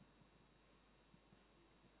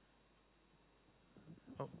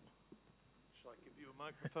 Oh. Shall I give you a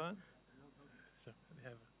microphone? So they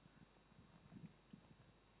have.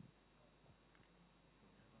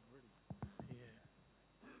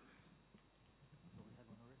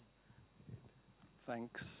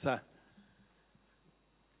 Thanks.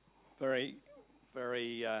 Very,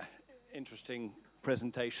 very interesting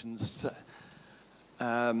presentations.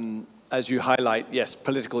 As you highlight, yes,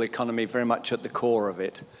 political economy very much at the core of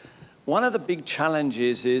it. One of the big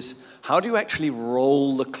challenges is how do you actually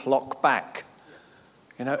roll the clock back?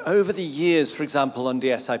 You know, over the years, for example, on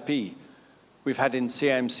DSIP, we've had in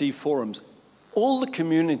CIMC forums, all the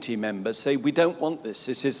community members say, we don't want this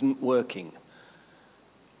isn't working.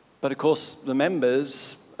 But of course, the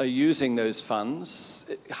members are using those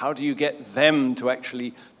funds. How do you get them to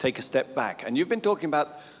actually take a step back? And you've been talking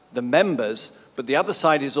about the members, but the other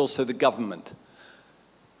side is also the government.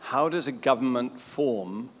 How does a government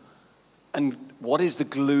form, and what is the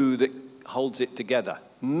glue that holds it together?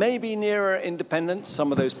 Maybe nearer independence,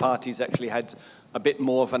 some of those parties actually had a bit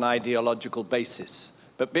more of an ideological basis.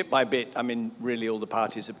 But bit by bit, I mean, really all the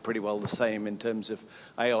parties are pretty well the same in terms of,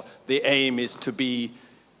 the aim is to be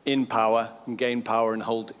in power and gain power and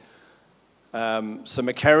hold. So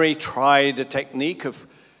McCarry tried a technique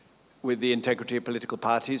with the integrity of political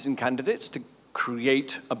parties and candidates to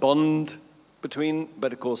create a bond between,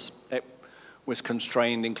 but of course it was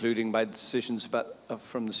constrained, including by decisions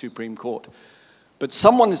from the Supreme Court. But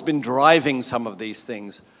someone has been driving some of these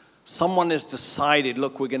things. Someone has decided,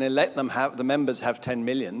 look, we're going to let them have, the members have 10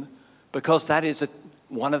 million, because that is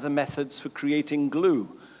one of the methods for creating glue.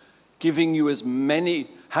 Giving you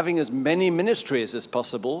having as many ministries as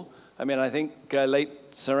possible. I mean, I think late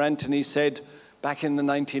Sir Anthony said back in the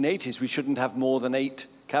 1980s, we shouldn't have more than 8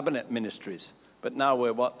 cabinet ministries. But now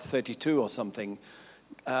we're, what, 32 or something.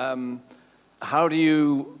 How do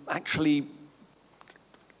you actually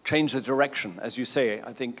change the direction? As you say,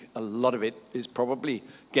 I think a lot of it is probably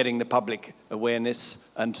getting the public awareness.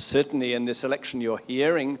 And certainly in this election, you're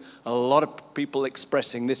hearing a lot of people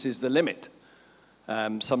expressing this is the limit.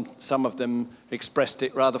 Some of them expressed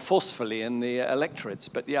it rather forcefully in the electorates.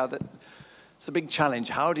 But yeah, it's a big challenge.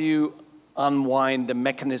 How do you unwind a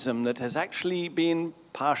mechanism that has actually been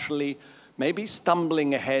partially, maybe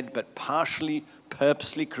stumbling ahead, but partially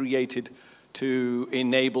purposely created to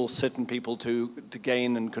enable certain people to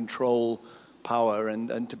gain and control power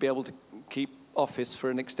and to be able to keep office for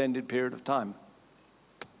an extended period of time?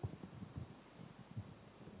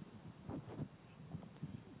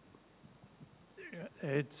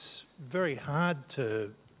 It's very hard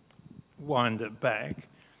to wind it back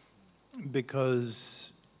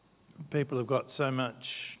because people have got so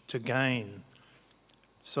much to gain.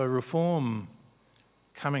 So reform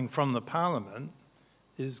coming from the parliament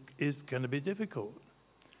is going to be difficult.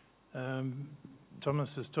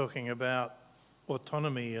 Thomas is talking about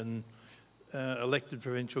autonomy and elected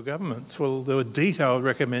provincial governments. Well, there were detailed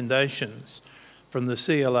recommendations from the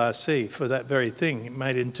CLRC for that very thing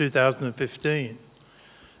made in 2015.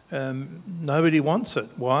 Nobody wants it.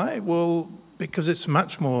 Why? Well, because it's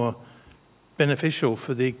much more beneficial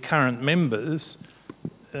for the current members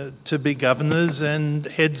to be governors and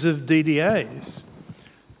heads of DDAs.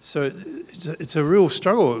 So it's a real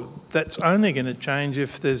struggle. That's only going to change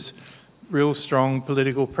if there's real strong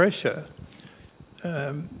political pressure.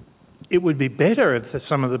 It would be better if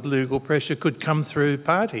some of the political pressure could come through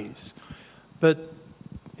parties. But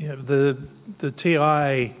you know, the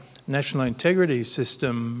TI National Integrity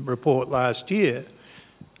System report last year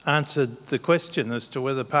answered the question as to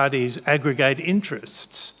whether parties aggregate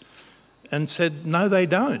interests and said, no, they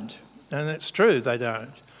don't. And it's true, they don't.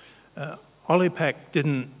 OLIPAC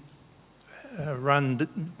didn't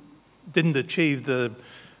achieve the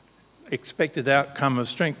expected outcome of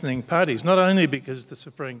strengthening parties, not only because the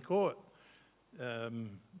Supreme Court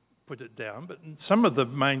put it down, but some of the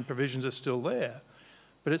main provisions are still there.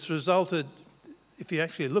 But it's resulted, if you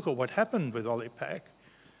actually look at what happened with OLIPAC,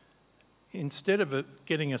 instead of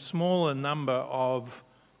getting a smaller number of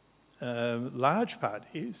large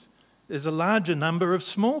parties, there's a larger number of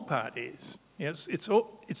small parties. You know,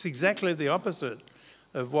 it's exactly the opposite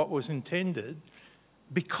of what was intended,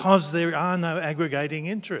 because there are no aggregating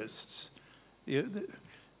interests. You know,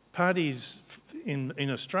 parties in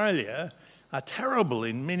Australia are terrible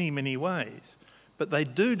in many, many ways, but they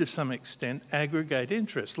do to some extent aggregate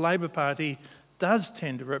interests. Labor Party does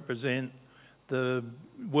tend to represent the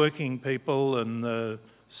working people and the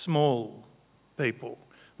small people.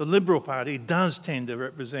 The Liberal Party does tend to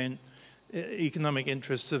represent economic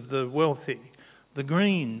interests of the wealthy. The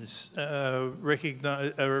Greens are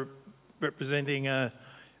representing a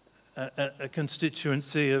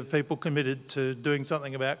constituency of people committed to doing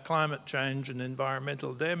something about climate change and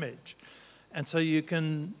environmental damage. And so you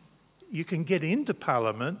can get into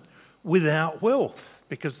Parliament without wealth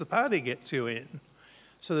because the party gets you in.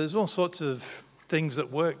 So there's all sorts of things that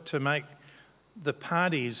work to make the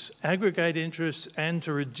parties aggregate interests and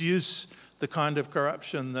to reduce the kind of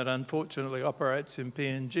corruption that unfortunately operates in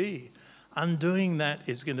PNG. Undoing that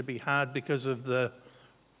is going to be hard because of the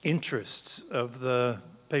interests of the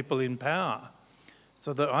people in power.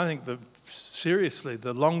 So that I think that seriously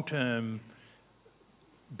the long-term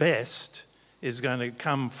best is going to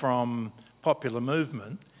come from popular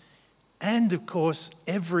movement and of course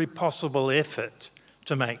every possible effort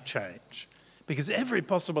to make change. Because every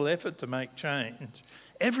possible effort to make change,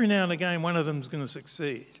 every now and again one of them is going to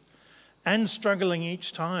succeed. And struggling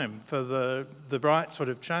each time for the right sort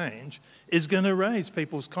of change is going to raise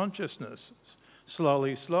people's consciousness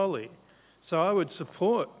slowly, slowly. So I would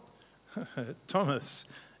support Thomas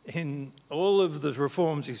in all of the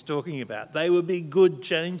reforms he's talking about. They would be good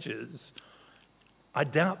changes. I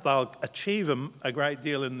doubt they'll achieve a great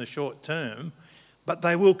deal in the short term, but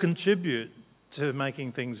they will contribute to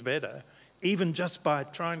making things better, even just by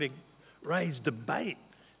trying to raise debate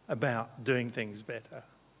about doing things better.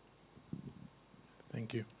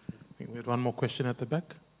 Thank you. I think we had one more question at the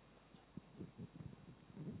back.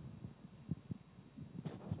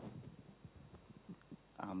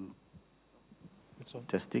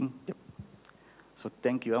 Testing. Yep. So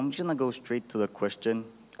thank you. I'm just gonna go straight to the question.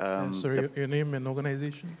 Sorry, your name and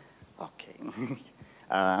organization? Okay.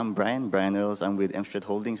 I'm Brian Earls. I'm with Amstrad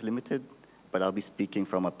Holdings Limited, but I'll be speaking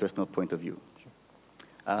from a personal point of view.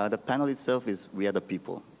 Sure. The panel itself is We Are the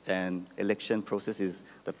People, and election process is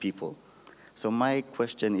the people. So my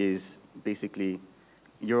question is basically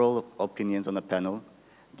your all opinions on the panel.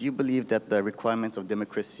 Do you believe that the requirements of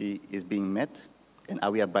democracy is being met, and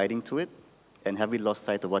are we abiding to it? And have we lost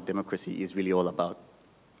sight of what democracy is really all about?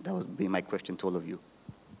 That would be my question to all of you.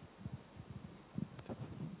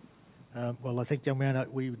 Well, I think, young man,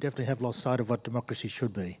 we definitely have lost sight of what democracy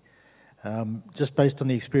should be. Just based on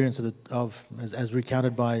the experience as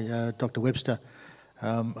recounted by Dr. Webster,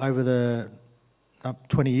 over the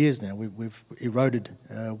 20 years now, we've eroded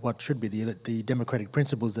what should be the democratic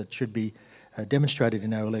principles that should be demonstrated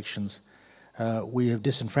in our elections. We have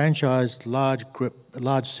disenfranchised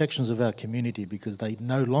large sections of our community because they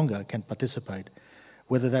no longer can participate.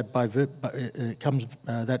 Whether that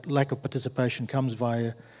that lack of participation comes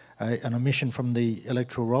via an omission from the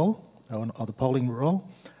electoral roll or the polling roll,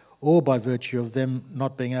 or by virtue of them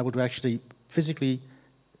not being able to actually physically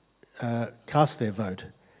cast their vote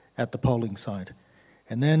at the polling site.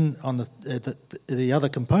 And then on the other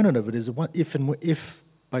component of it is if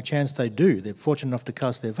by chance they're fortunate enough to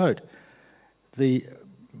cast their vote, the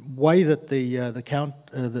way that the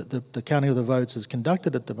counting of the votes is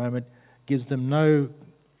conducted at the moment gives them no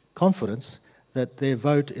confidence that their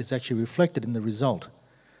vote is actually reflected in the result.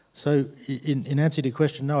 So in answer to your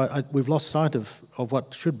question, no, we've lost sight of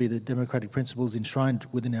what should be the democratic principles enshrined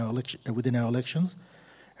within our elections,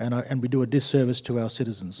 and we do a disservice to our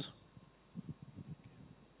citizens.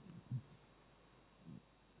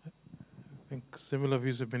 think similar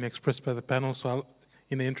views have been expressed by the panel, so I'll,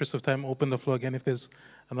 in the interest of time, open the floor again. If there's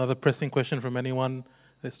another pressing question from anyone,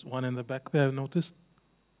 there's one in the back there, I've noticed.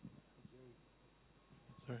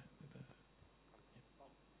 Sorry.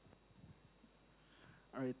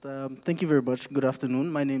 All right, thank you very much. Good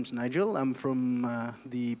afternoon. My name's Nigel. I'm from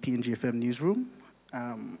the PNG-FM newsroom.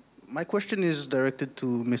 My question is directed to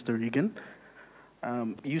Mr. Regan.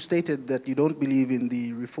 You stated that you don't believe in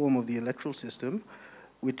the reform of the electoral system,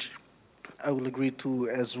 which I will agree to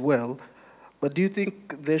as well. But do you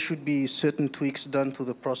think there should be certain tweaks done to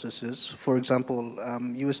the processes? For example,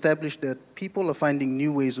 you established that people are finding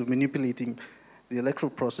new ways of manipulating the electoral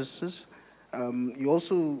processes. You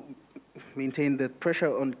also maintain that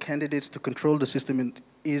pressure on candidates to control the system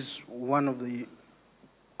is one of the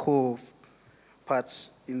core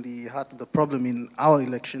parts in the heart of the problem in our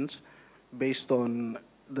elections, based on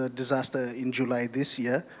the disaster in July this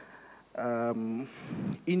year. In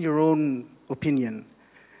your own opinion,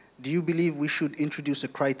 do you believe we should introduce a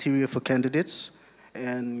criteria for candidates?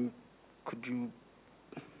 And could you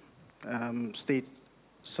state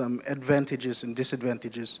some advantages and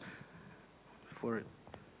disadvantages for it?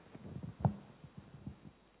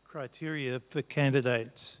 Criteria for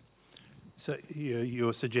candidates. So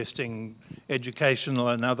you're suggesting educational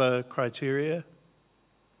and other criteria?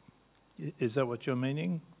 Is that what you're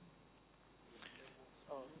meaning?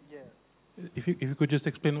 If you could just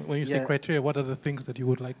explain, when you say criteria, what are the things that you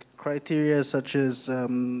would like? Criteria such as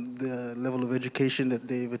the level of education that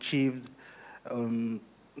they've achieved,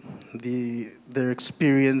 their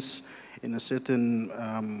experience in a certain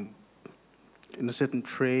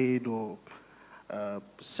trade or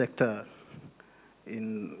sector.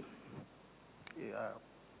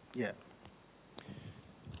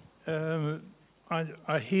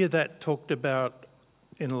 I hear that talked about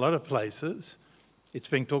in a lot of places. It's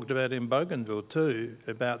being talked about in Bougainville too,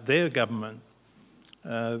 about their government.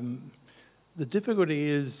 The difficulty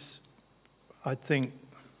is, I think,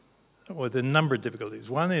 or the number of difficulties.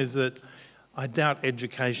 One is that I doubt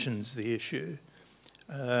education's the issue.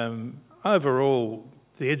 Overall,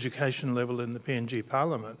 the education level in the PNG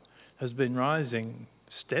Parliament has been rising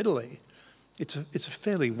steadily. It's a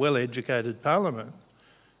fairly well-educated parliament.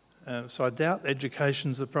 So I doubt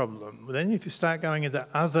education's the problem. But then if you start going into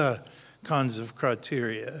other kinds of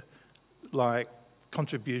criteria, like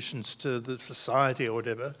contributions to the society or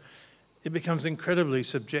whatever, it becomes incredibly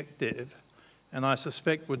subjective, and I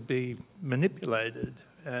suspect would be manipulated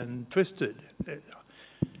and twisted.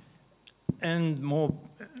 And more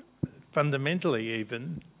fundamentally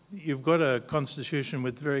even, you've got a constitution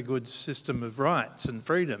with very good system of rights and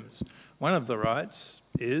freedoms. One of the rights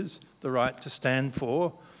is the right to stand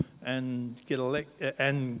for and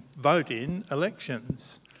and vote in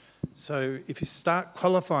elections. So if you start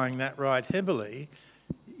qualifying that right heavily,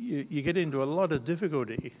 you get into a lot of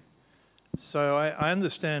difficulty. So I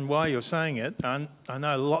understand why you're saying it. I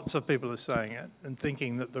know lots of people are saying it and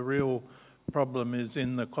thinking that the real problem is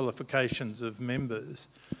in the qualifications of members.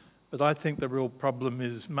 But I think the real problem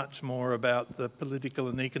is much more about the political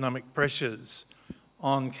and economic pressures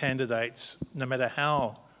on candidates, no matter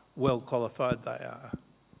how well qualified they are.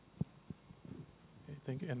 Okay,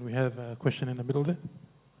 thank you. And we have a question in the middle there.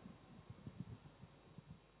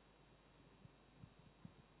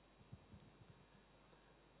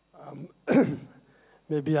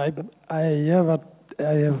 Maybe I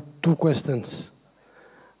have two questions.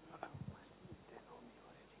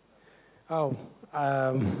 I'm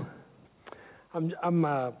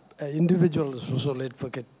an individual social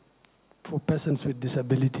advocate for persons with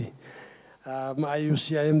disability. I use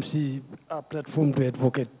CIMC platform to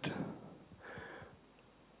advocate.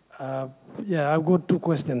 I've got two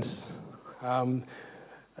questions.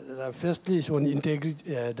 Firstly, is on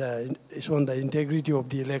integrity. Is on the integrity of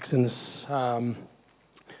the elections.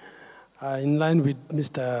 In line with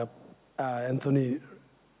Mr. Anthony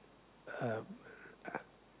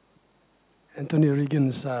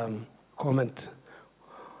Regan's comment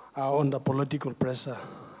on the political pressure,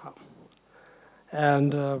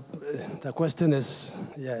 and the question is,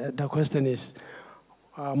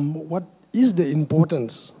 what is the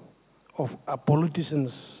importance of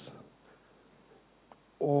politicians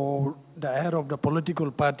or the head of the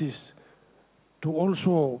political parties to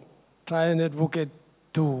also try and advocate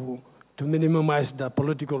to minimize the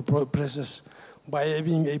political pressures by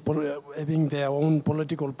having their own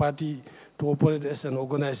political party to operate as an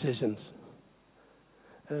organization,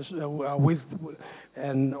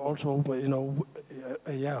 and also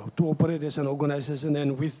to operate as an organization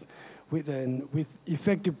and with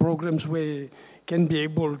effective programs where can be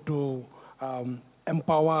able to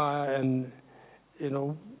empower and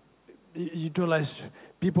utilize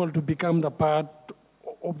people to become the part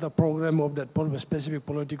of the program of that specific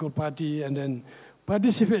political party, and then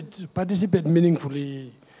participate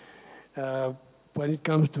meaningfully when it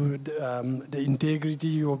comes to the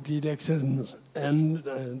integrity of the elections and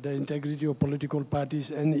the integrity of political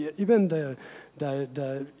parties, and even the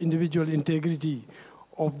individual integrity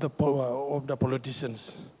of the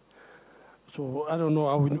politicians. So I don't know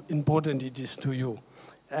how important it is to you.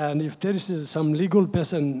 And if there is some legal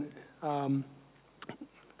person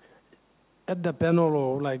at the panel,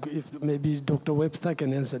 or like if maybe Dr. Webster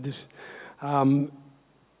can answer this,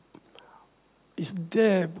 is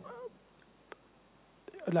there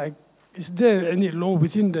any law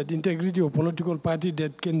within that integrity of political party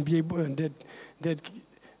that can be able,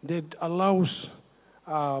 that allows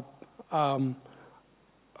a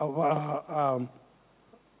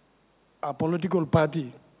political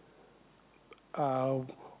party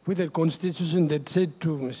with a constitution that said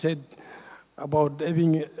about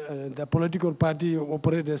having the political party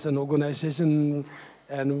operate as an organization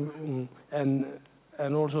and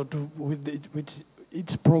also with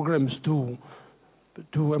its programs to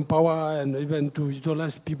empower and even to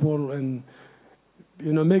utilize people and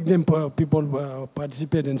make them people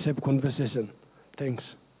participate in safe conversation.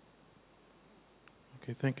 Thanks.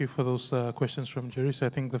 Okay, thank you for those questions from Jerry. So I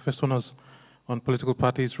think the first one was on political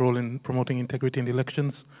parties' role in promoting integrity in the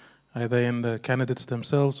elections, either in the candidates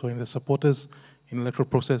themselves or in the supporters in the electoral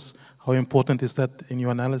process. How important is that in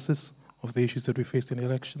your analysis of the issues that we faced in the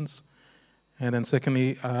elections? And then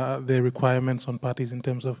secondly, the requirements on parties in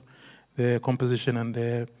terms of their composition and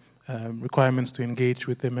their requirements to engage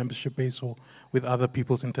with their membership base or with other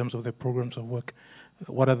peoples in terms of their programs of work.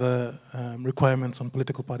 What are the requirements on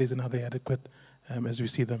political parties and are they adequate as we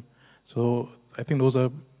see them? So I think those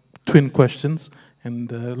are twin questions,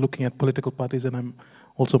 and looking at political parties, and I'm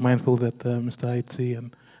also mindful that Mr. Aitzi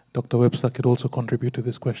and Dr. Webster could also contribute to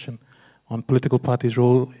this question on political parties'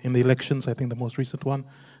 role in the elections, I think the most recent one,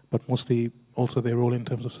 but mostly also their role in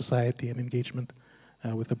terms of society and engagement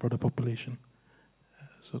with the broader population.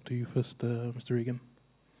 So to you first, Mr. Regan.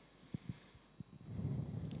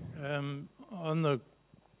 On the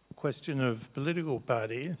question of political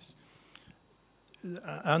parties,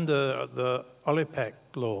 under the OLIPAC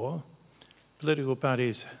law, political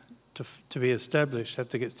parties to be established have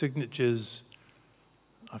to get signatures.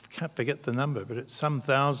 I can't forget the number, but it's some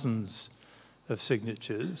thousands of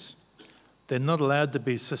signatures. They're not allowed to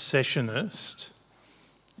be secessionist,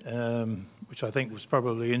 which I think was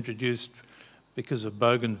probably introduced because of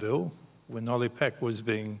Bougainville when OLIPAC was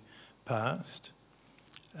being passed.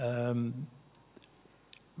 But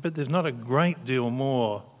there's not a great deal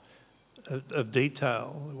more of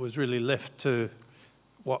detail. It was really left to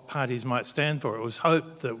what parties might stand for. It was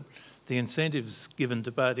hoped that the incentives given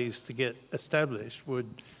to parties to get established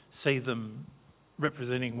would see them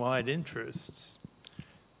representing wide interests.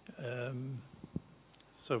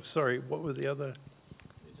 So sorry, what were the other?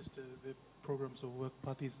 Just the programs of work,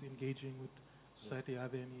 parties engaging with society, are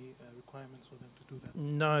there any requirements for them to do that?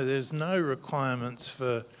 No, there's no requirements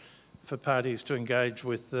for parties to engage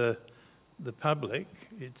with the public.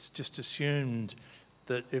 It's just assumed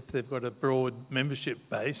that if they've got a broad membership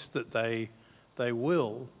base that they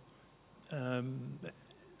will.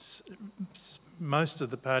 Most of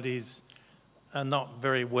the parties are not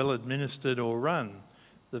very well administered or run.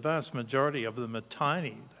 The vast majority of them are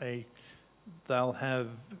tiny. They'll have,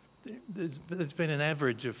 there's been an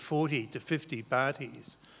average of 40 to 50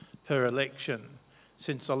 parties per election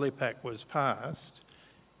since OLIPAC was passed.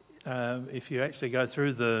 If you actually go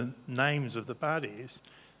through the names of the parties,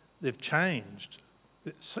 they've changed.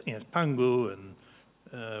 Pangu and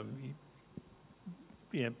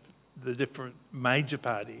the different major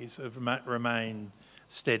parties have remained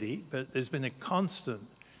steady, but there's been a constant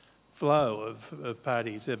flow of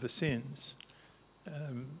parties ever since.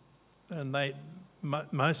 And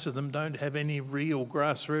most of them don't have any real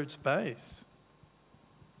grassroots base.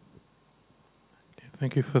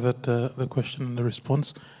 Thank you for that the question and the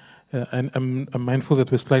response. And I'm mindful that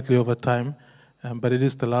we're slightly over time, but it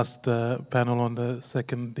is the last panel on the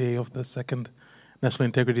second day of the second National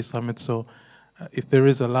Integrity Summit. So if there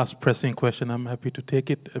is a last pressing question, I'm happy to take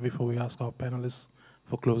it before we ask our panelists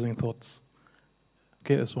for closing thoughts.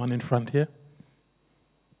 Okay, there's one in front here.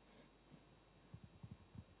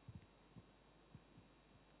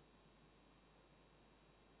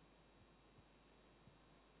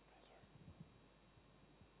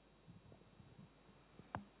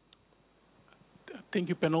 Thank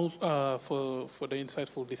you, panel, for the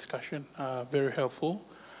insightful discussion. Very helpful.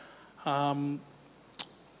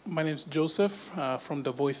 My name is Joseph from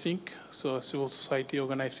the Voice Inc., so a civil society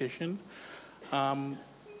organization.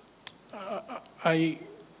 I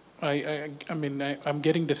I'm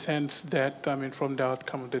getting the sense that, from the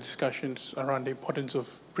outcome of the discussions around the importance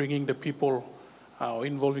of bringing the people,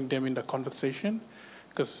 involving them in the conversation,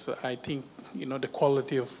 because I think, the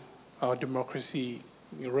quality of our democracy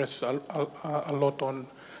rests a lot on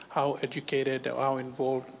how educated, how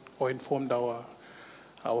involved or informed our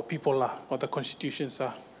people are, or the constitutions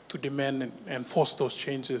are, to demand and force those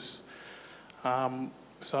changes.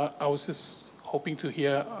 So I was just hoping to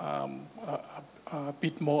hear a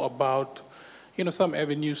bit more about, some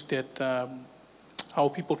avenues that how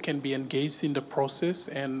people can be engaged in the process.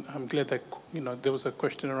 And I'm glad that, there was a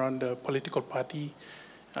question around the political party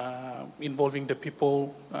involving the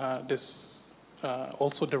people. There's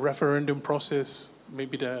also the referendum process.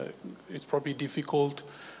 Maybe it's probably difficult,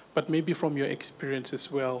 but maybe from your experience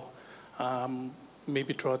as well,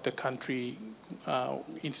 maybe throughout the country,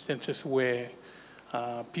 instances where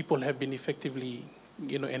people have been effectively,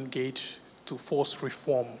 engaged to force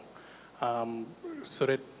reform, so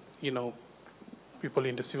that, people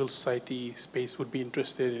in the civil society space would be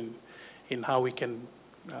interested in how we can,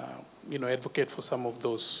 advocate for some of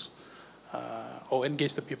those, or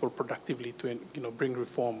engage the people productively to, bring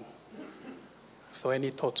reform. So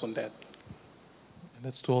any thoughts on that? And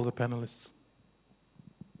that's to all the panelists.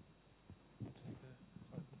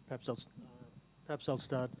 Perhaps I'll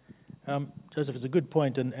start. Joseph, it's a good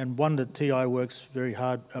point, and one that TI works very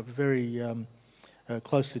hard, very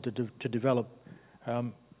closely to develop.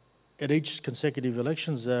 At each consecutive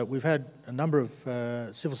elections, we've had a number of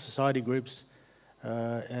civil society groups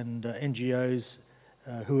and NGOs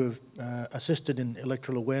who have assisted in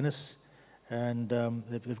electoral awareness, and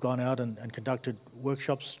they've gone out and conducted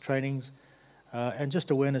workshops, trainings, and just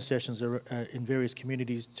awareness sessions in various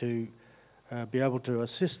communities to be able to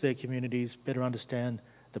assist their communities better understand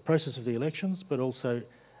the process of the elections, but also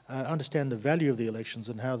understand the value of the elections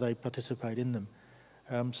and how they participate in them.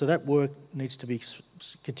 So that work needs to be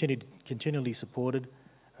continually supported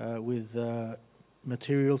with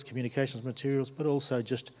materials, communications materials, but also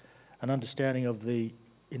just an understanding of the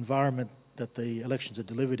environment that the elections are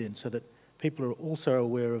delivered in, so that people are also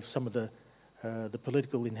aware of some of the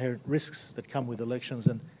political inherent risks that come with elections,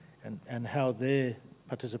 and how their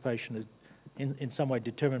participation is in some way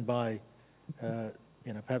determined by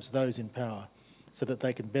perhaps those in power, so that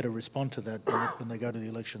they can better respond to that when they go to the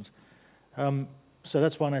elections. So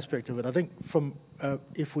that's one aspect of it. I think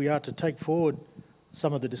if we are to take forward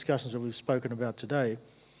some of the discussions that we've spoken about today,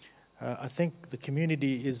 I think the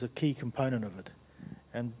community is a key component of it.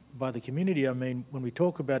 And by the community, I mean, when we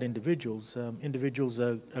talk about individuals, individuals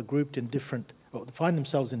are grouped in different, or find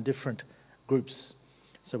themselves in different groups.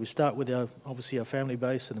 So we start with obviously our family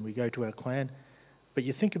base, and then we go to our clan. But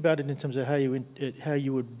you think about it in terms of how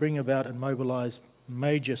you would bring about and mobilise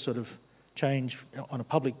major sort of change on a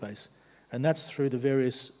public base. And that's through the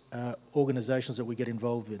various organisations that we get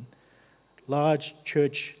involved in. Large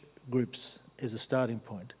church groups is a starting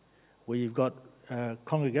point, where you've got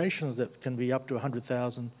congregations that can be up to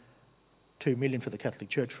 100,000, 2 million for the Catholic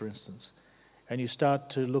Church, for instance. And you start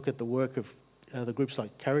to look at the work of the groups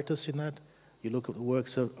like Caritas in that. You look at the work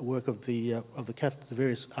of the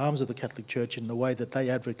various arms of the Catholic Church in the way that they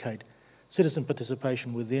advocate citizen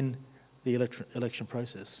participation within the election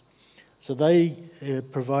process. So they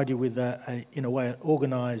provide you with, in a way,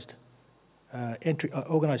 organised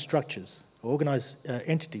structures, organised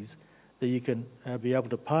entities that you can be able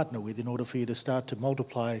to partner with in order for you to start to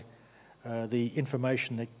multiply the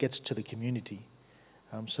information that gets to the community.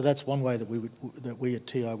 So that's one way that we at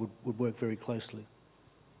TI would work very closely.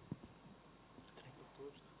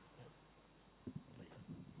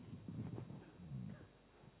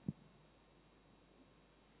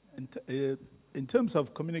 In terms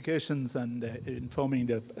of communications and informing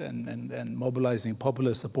and mobilizing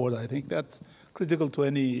popular support, I think that's critical to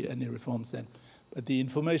any reforms then. But the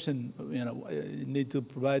information, you need to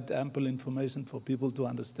provide ample information for people to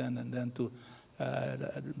understand, and then to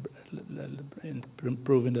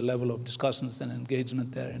improve in the level of discussions and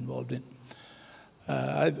engagement they're involved in.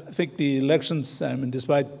 I think the elections,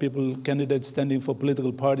 despite candidates standing for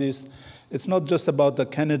political parties, it's not just about the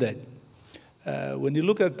candidate. When you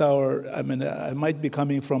look at I might be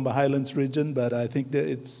coming from the Highlands region, but I think that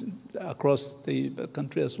it's across the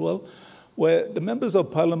country as well, where the members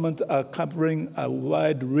of parliament are covering a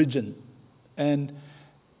wide region, and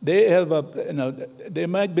they have they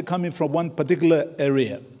might be coming from one particular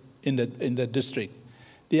area in the district.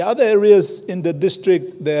 The other areas in the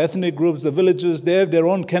district, the ethnic groups, the villages, they have their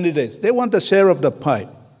own candidates. They want a share of the pie,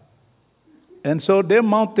 and so they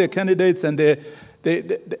mount their candidates, and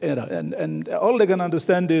and all they can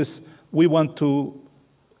understand is, we want to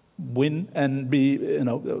win and be,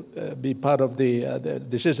 be part of the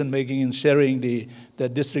decision-making and sharing the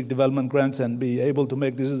district development grants and be able to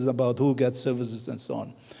make decisions about who gets services and so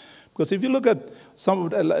on. Because if you look at some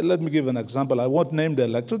of the, let me give an example. I won't name the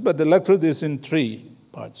electorate, but the electorate is in three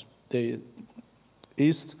parts: the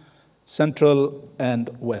East, Central, and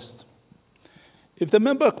West. If the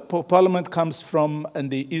member of parliament comes from in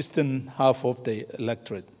the eastern half of the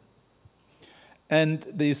electorate, and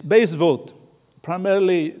this base vote,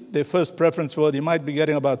 primarily the first preference vote, you might be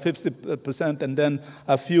getting about 50%, and then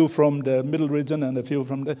a few from the middle region and a few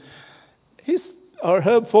from the...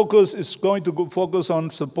 her focus is going to focus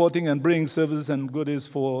on supporting and bringing services and goodies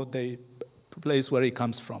for the place where he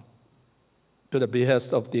comes from, to the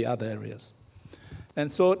behest of the other areas.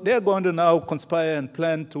 And so they're going to now conspire and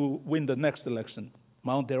plan to win the next election,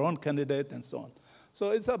 mount their own candidate and so on.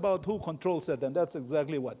 So it's about who controls that, and that's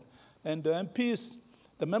exactly what. And the MPs,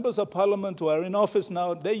 the members of parliament who are in office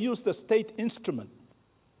now, they use the state instrument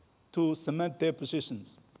to cement their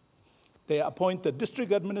positions. They appoint the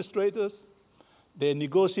district administrators, they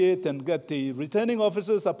negotiate and get the returning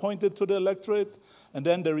officers appointed to the electorate, and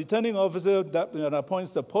then the returning officer that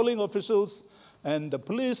appoints the polling officials, and the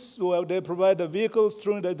police, they provide the vehicles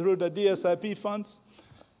through the DSIP funds,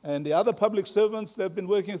 and the other public servants they've been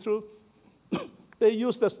working through. They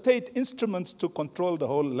use the state instruments to control the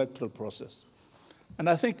whole electoral process. And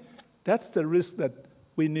I think that's the risk that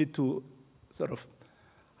we need to sort of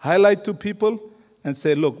highlight to people and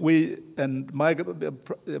say, look,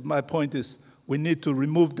 my point is we need to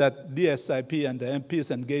remove that DSIP and the MP's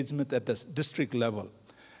engagement at the district level.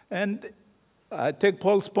 And I take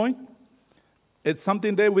Paul's point. It's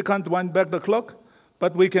something that we can't wind back the clock,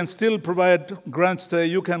 but we can still provide grants. Say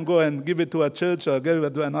you can go and give it to a church or give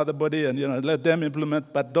it to another body and let them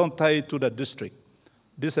implement, but don't tie it to the district.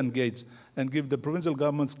 Disengage and give the provincial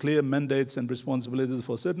governments clear mandates and responsibilities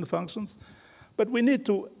for certain functions. But we need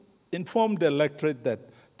to inform the electorate that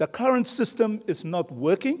the current system is not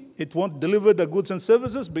working. It won't deliver the goods and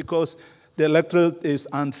services because the electorate is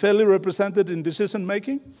unfairly represented in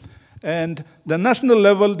decision-making. And the national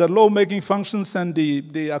level, the law-making functions and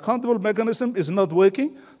the accountable mechanism is not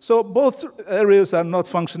working. So both areas are not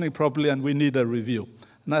functioning properly, and we need a review.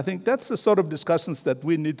 And I think that's the sort of discussions that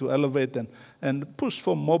we need to elevate and push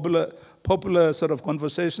for popular sort of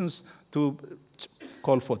conversations to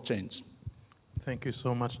call for change. Thank you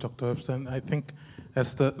so much, Dr. Epstein. I think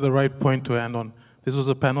that's the right point to end on. This was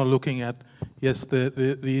a panel looking at, yes,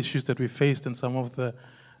 the issues that we faced and some of the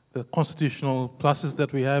constitutional pluses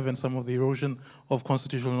that we have and some of the erosion of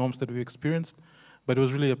constitutional norms that we experienced. But it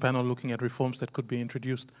was really a panel looking at reforms that could be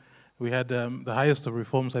introduced. We had the highest of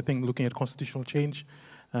reforms, I think, looking at constitutional change.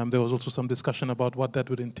 There was also some discussion about what that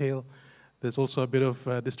would entail. There's also a bit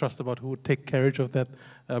of distrust about who would take carriage of that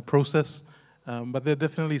process. But there are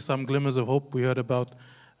definitely some glimmers of hope. We heard about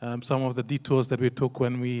some of the detours that we took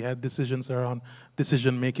when we had decisions around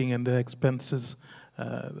decision-making and the expenses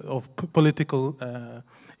of political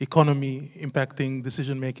economy impacting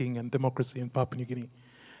decision-making and democracy in Papua New Guinea.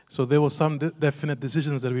 So there were some definite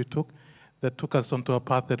decisions that we took that took us onto a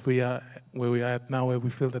path that we are where we are at now, where we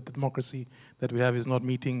feel that the democracy that we have is not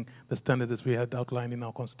meeting the standards that we had outlined in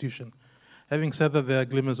our constitution. Having said that, there are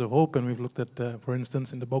glimmers of hope, and we've looked at, for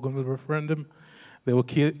instance, in the Bougainville referendum, there were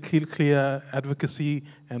clear advocacy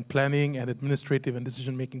and planning and administrative and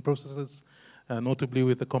decision-making processes, notably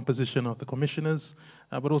with the composition of the commissioners,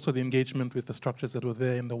 but also the engagement with the structures that were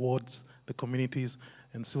there in the wards, the communities,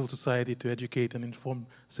 and civil society to educate and inform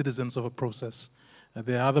citizens of a process.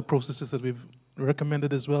 There are other processes that we've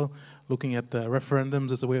recommended as well, looking at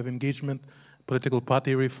referendums as a way of engagement, political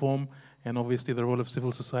party reform, and obviously the role of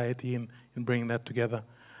civil society in bringing that together.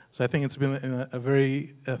 So I think it's been a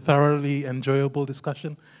very thoroughly enjoyable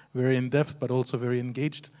discussion, very in-depth, but also very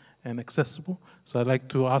engaged and accessible. So I'd like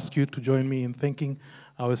to ask you to join me in thanking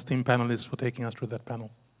our esteemed panelists for taking us through that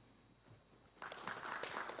panel.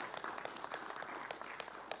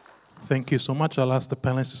 Thank you so much. I'll ask the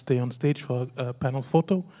panelists to stay on stage for a panel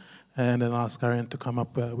photo, and then I'll ask Ariane to come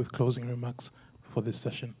up with closing remarks for this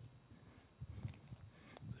session.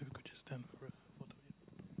 So if we could just stand for a photo.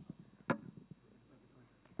 Thank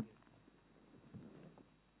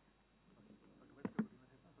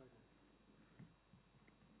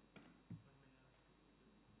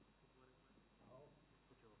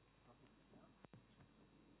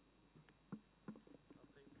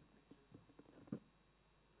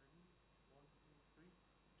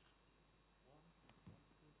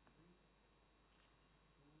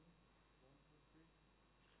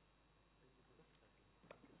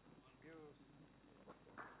you.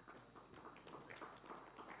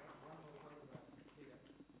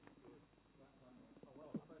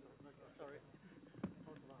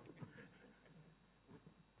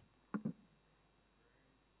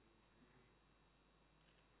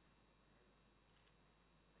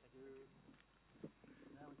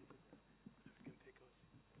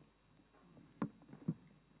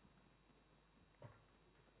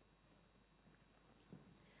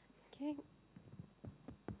 Okay.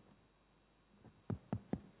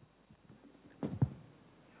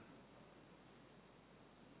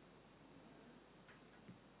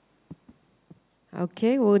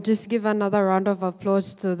 Okay, we'll just give another round of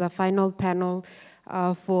applause to the final panel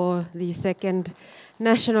for the second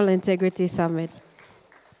National Integrity Summit.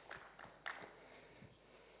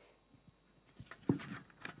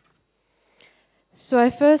 So I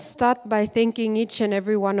first start by thanking each and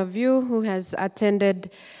every one of you who has attended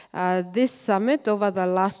this summit over the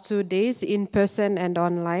last 2 days in person and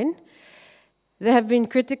online. There have been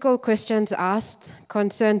critical questions asked,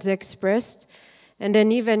 concerns expressed, and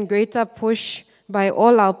an even greater push by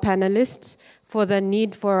all our panelists for the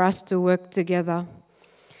need for us to work together.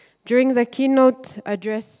 During the keynote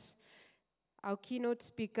address, our keynote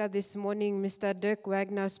speaker this morning, Mr. Dirk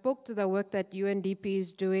Wagner, spoke to the work that UNDP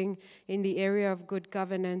is doing in the area of good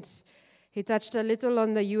governance. He touched a little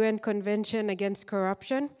on the UN Convention Against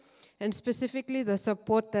Corruption, and specifically the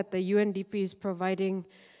support that the UNDP is providing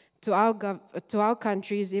to our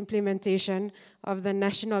country's implementation of the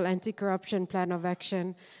National Anti-Corruption Plan of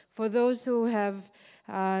Action. For those who have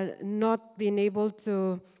not been able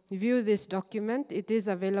to view this document, it is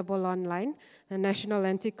available online, the National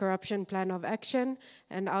Anti-Corruption Plan of Action,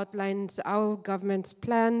 and outlines our government's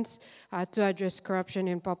plans to address corruption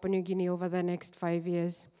in Papua New Guinea over the next 5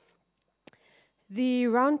 years. The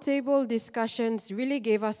roundtable discussions really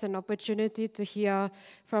gave us an opportunity to hear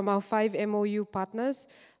from our 5 MOU partners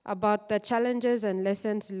about the challenges and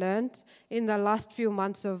lessons learned in the last few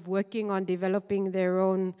months of working on developing their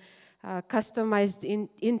own customized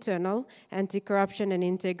internal anti-corruption and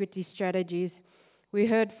integrity strategies. We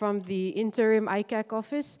heard from the interim ICAC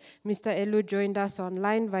office. Mr. Elu joined us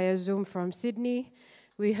online via Zoom from Sydney.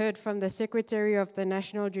 We heard from the Secretary of the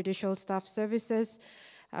National Judicial Staff Services,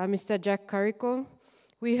 Mr. Jack Carrico.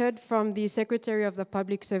 We heard from the Secretary of the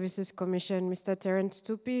Public Services Commission, Mr. Terence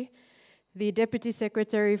Tupi, the Deputy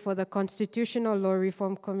Secretary for the Constitutional Law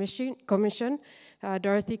Reform Commission,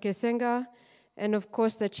 Dorothy Kesenga, and of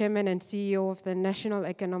course the Chairman and CEO of the National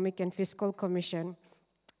Economic and Fiscal Commission.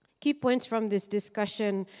 Key points from this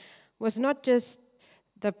discussion was not just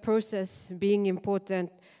the process being important,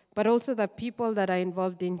 but also the people that are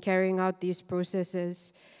involved in carrying out these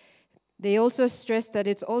processes. They also stressed that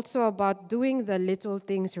it's also about doing the little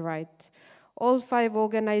things right. All 5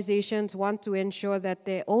 organizations want to ensure that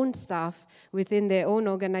their own staff within their own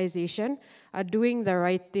organization are doing the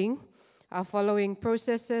right thing, are following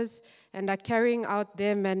processes, and are carrying out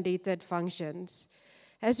their mandated functions.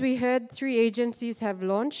 As we heard, 3 agencies have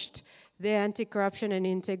launched their anti-corruption and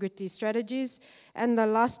integrity strategies, and the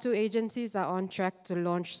last 2 agencies are on track to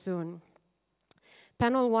launch soon.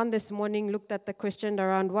 Panel 1 this morning looked at the question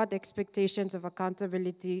around what expectations of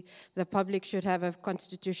accountability the public should have of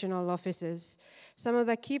constitutional officers. Some of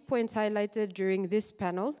the key points highlighted during this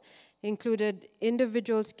panel included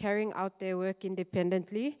individuals carrying out their work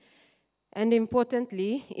independently, and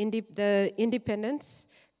importantly, the independence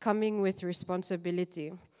coming with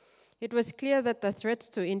responsibility. It was clear that the threats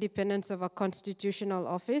to independence of a constitutional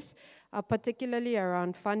office are particularly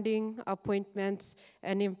around funding, appointments,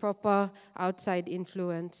 and improper outside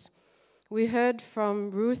influence. We heard from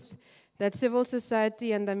Ruth that civil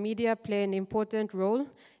society and the media play an important role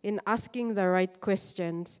in asking the right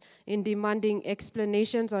questions, in demanding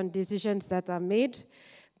explanations on decisions that are made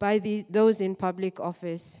by those in public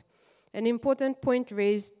office. An important point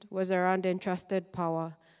raised was around entrusted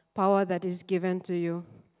power, power that is given to you.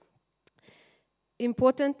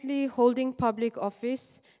 Importantly, holding public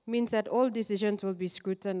office means that all decisions will be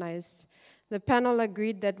scrutinized. The panel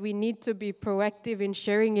agreed that we need to be proactive in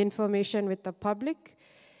sharing information with the public.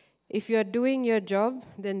 If you're doing your job,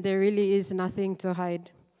 then there really is nothing to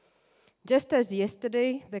hide. Just as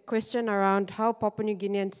yesterday, the question around how Papua New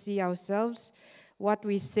Guineans see ourselves, what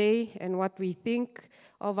we say and what we think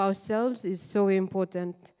of ourselves is so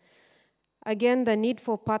important. Again, the need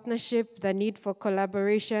for partnership, the need for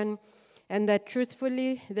collaboration, and that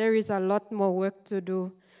truthfully, there is a lot more work to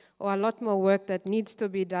do, or a lot more work that needs to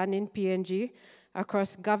be done in PNG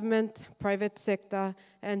across government, private sector,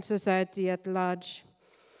 and society at large.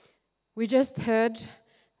 We just heard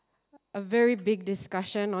a very big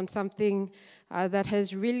discussion on something that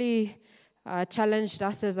has really challenged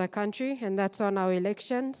us as a country, and that's on our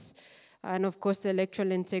elections, and of course the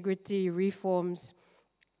electoral integrity reforms.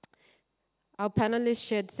 Our panelists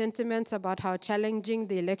shared sentiments about how challenging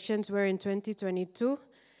the elections were in 2022,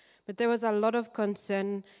 but there was a lot of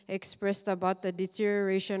concern expressed about the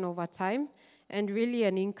deterioration over time and really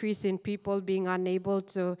an increase in people being unable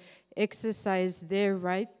to exercise their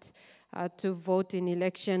right to vote in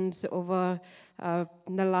elections over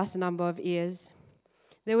the last number of years.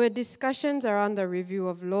 There were discussions around the review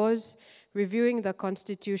of laws, reviewing the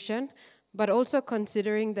constitution, but also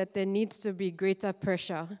considering that there needs to be greater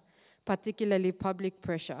pressure, particularly public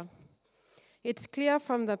pressure. It's clear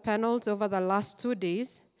from the panels over the last 2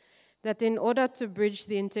 days that in order to bridge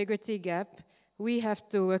the integrity gap, we have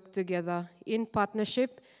to work together in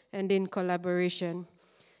partnership and in collaboration.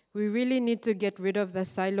 We really need to get rid of the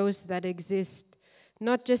silos that exist,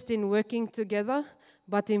 not just in working together,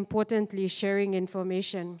 but importantly, sharing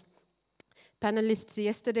information. Panelists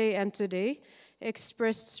yesterday and today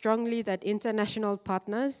expressed strongly that international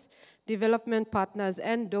partners, development partners,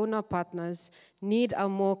 and donor partners need a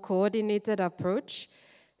more coordinated approach,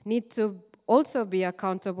 need to also be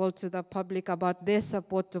accountable to the public about their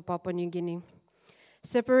support to Papua New Guinea.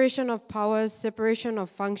 Separation of powers, separation of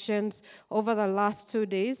functions over the last 2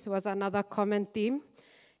 days was another common theme.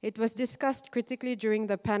 It was discussed critically during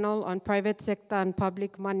the panel on private sector and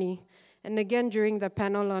public money, and again during the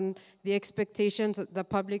panel on the expectations that the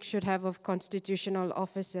public should have of constitutional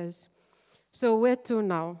officers. So where to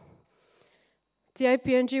now?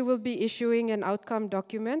 TIPNG will be issuing an outcome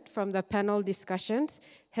document from the panel discussions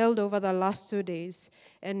held over the last 2 days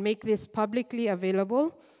and make this publicly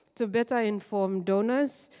available to better inform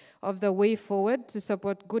donors of the way forward to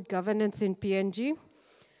support good governance in PNG,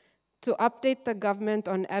 to update the government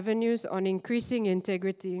on avenues on increasing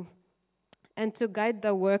integrity, and to guide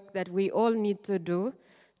the work that we all need to do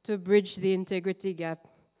to bridge the integrity gap.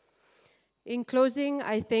 In closing,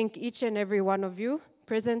 I thank each and every one of you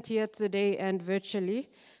present here today and virtually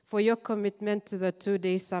for your commitment to the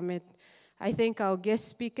 2-day summit. I thank our guest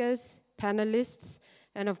speakers, panelists,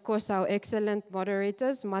 and of course our excellent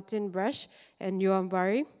moderators, Martin Brash and Yuan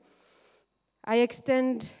Bari. I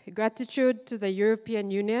extend gratitude to the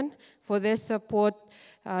European Union for their support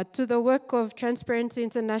to the work of Transparency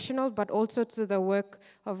International, but also to the work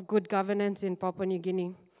of good governance in Papua New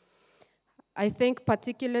Guinea. I thank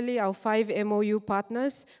particularly our 5 MOU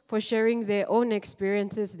partners for sharing their own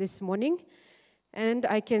experiences this morning. And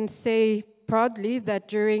I can say proudly that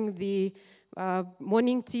during the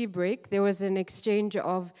morning tea break, there was an exchange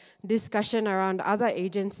of discussion around other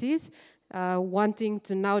agencies wanting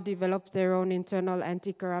to now develop their own internal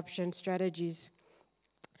anti-corruption strategies.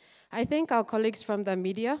 I thank our colleagues from the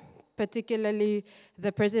media, particularly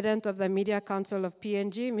the President of the Media Council of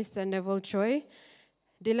PNG, Mr. Neville Choi,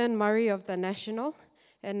 Dylan Murray of The National,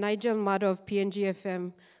 and Nigel Mado of PNG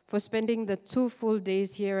FM for spending the 2 full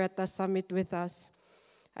days here at the summit with us.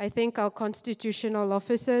 I thank our constitutional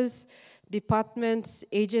officers, departments,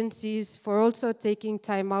 agencies for also taking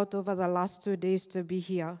time out over the last 2 days to be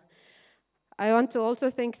here. I want to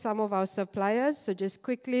also thank some of our suppliers, so just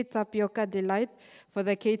quickly, Tapioca Delight for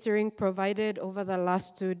the catering provided over the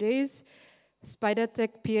last 2 days,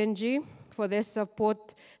 SpiderTech PNG for their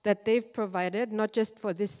support that they've provided, not just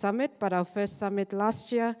for this summit, but our first summit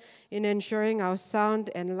last year, in ensuring our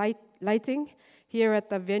sound and lighting here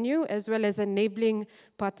at the venue, as well as enabling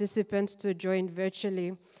participants to join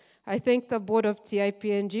virtually. I thank the board of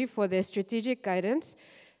TIPNG for their strategic guidance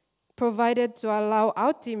provided to allow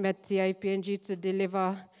our team at TIPNG to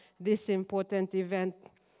deliver this important event.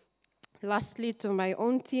 Lastly, to my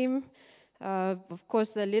own team, of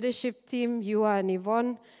course, the leadership team, Yua and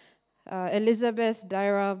Yvonne, Elizabeth,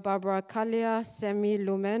 Daira, Barbara Kalia, Semi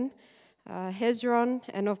Lumen, Hezron,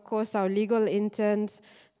 and of course our legal interns,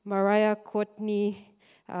 Mariah, Courtney,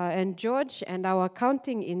 and George, and our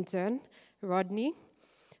accounting intern, Rodney,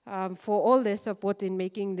 for all their support in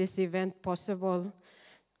making this event possible.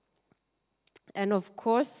 And of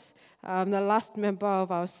course, the last member of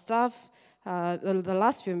our staff, the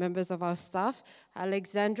last few members of our staff,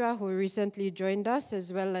 Alexandra, who recently joined us,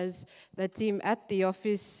 as well as the team at the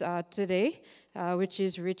office today, which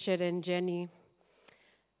is Richard and Jenny.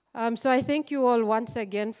 So I thank you all once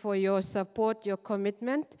again for your support, your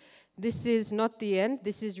commitment. This is not the end.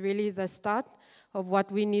 This is really the start of what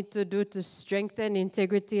we need to do to strengthen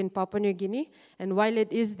integrity in Papua New Guinea. And while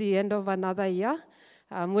it is the end of another year,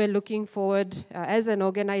 we're looking forward as an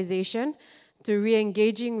organization to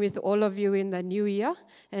re-engaging with all of you in the new year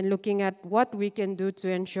and looking at what we can do to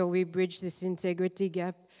ensure we bridge this integrity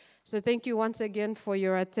gap. So thank you once again for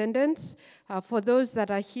your attendance. For those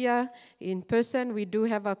that are here in person, we do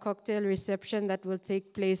have a cocktail reception that will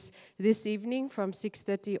take place this evening from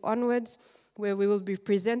 6:30 onwards, where we will be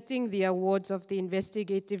presenting the awards of the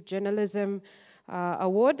Investigative Journalism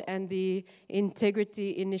Award and the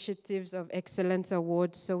Integrity Initiatives of Excellence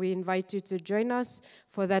Awards. So we invite you to join us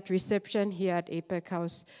for that reception here at APEC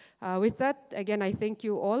House. With that, again, I thank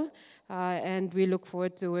you all, and we look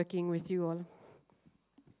forward to working with you all.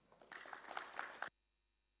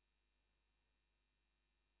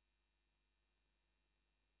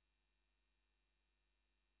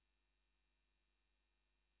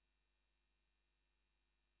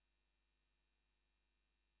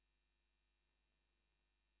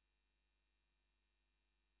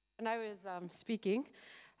 When I was speaking,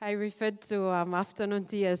 I referred to afternoon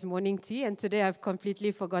tea as morning tea, and today I've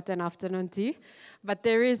completely forgotten afternoon tea. But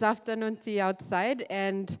there is afternoon tea outside,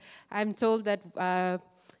 and I'm told that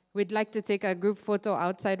we'd like to take a group photo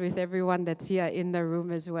outside with everyone that's here in the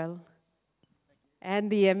room as well.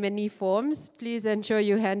 And the MNE forms, please ensure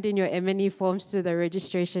you hand in your MNE forms to the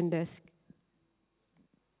registration desk.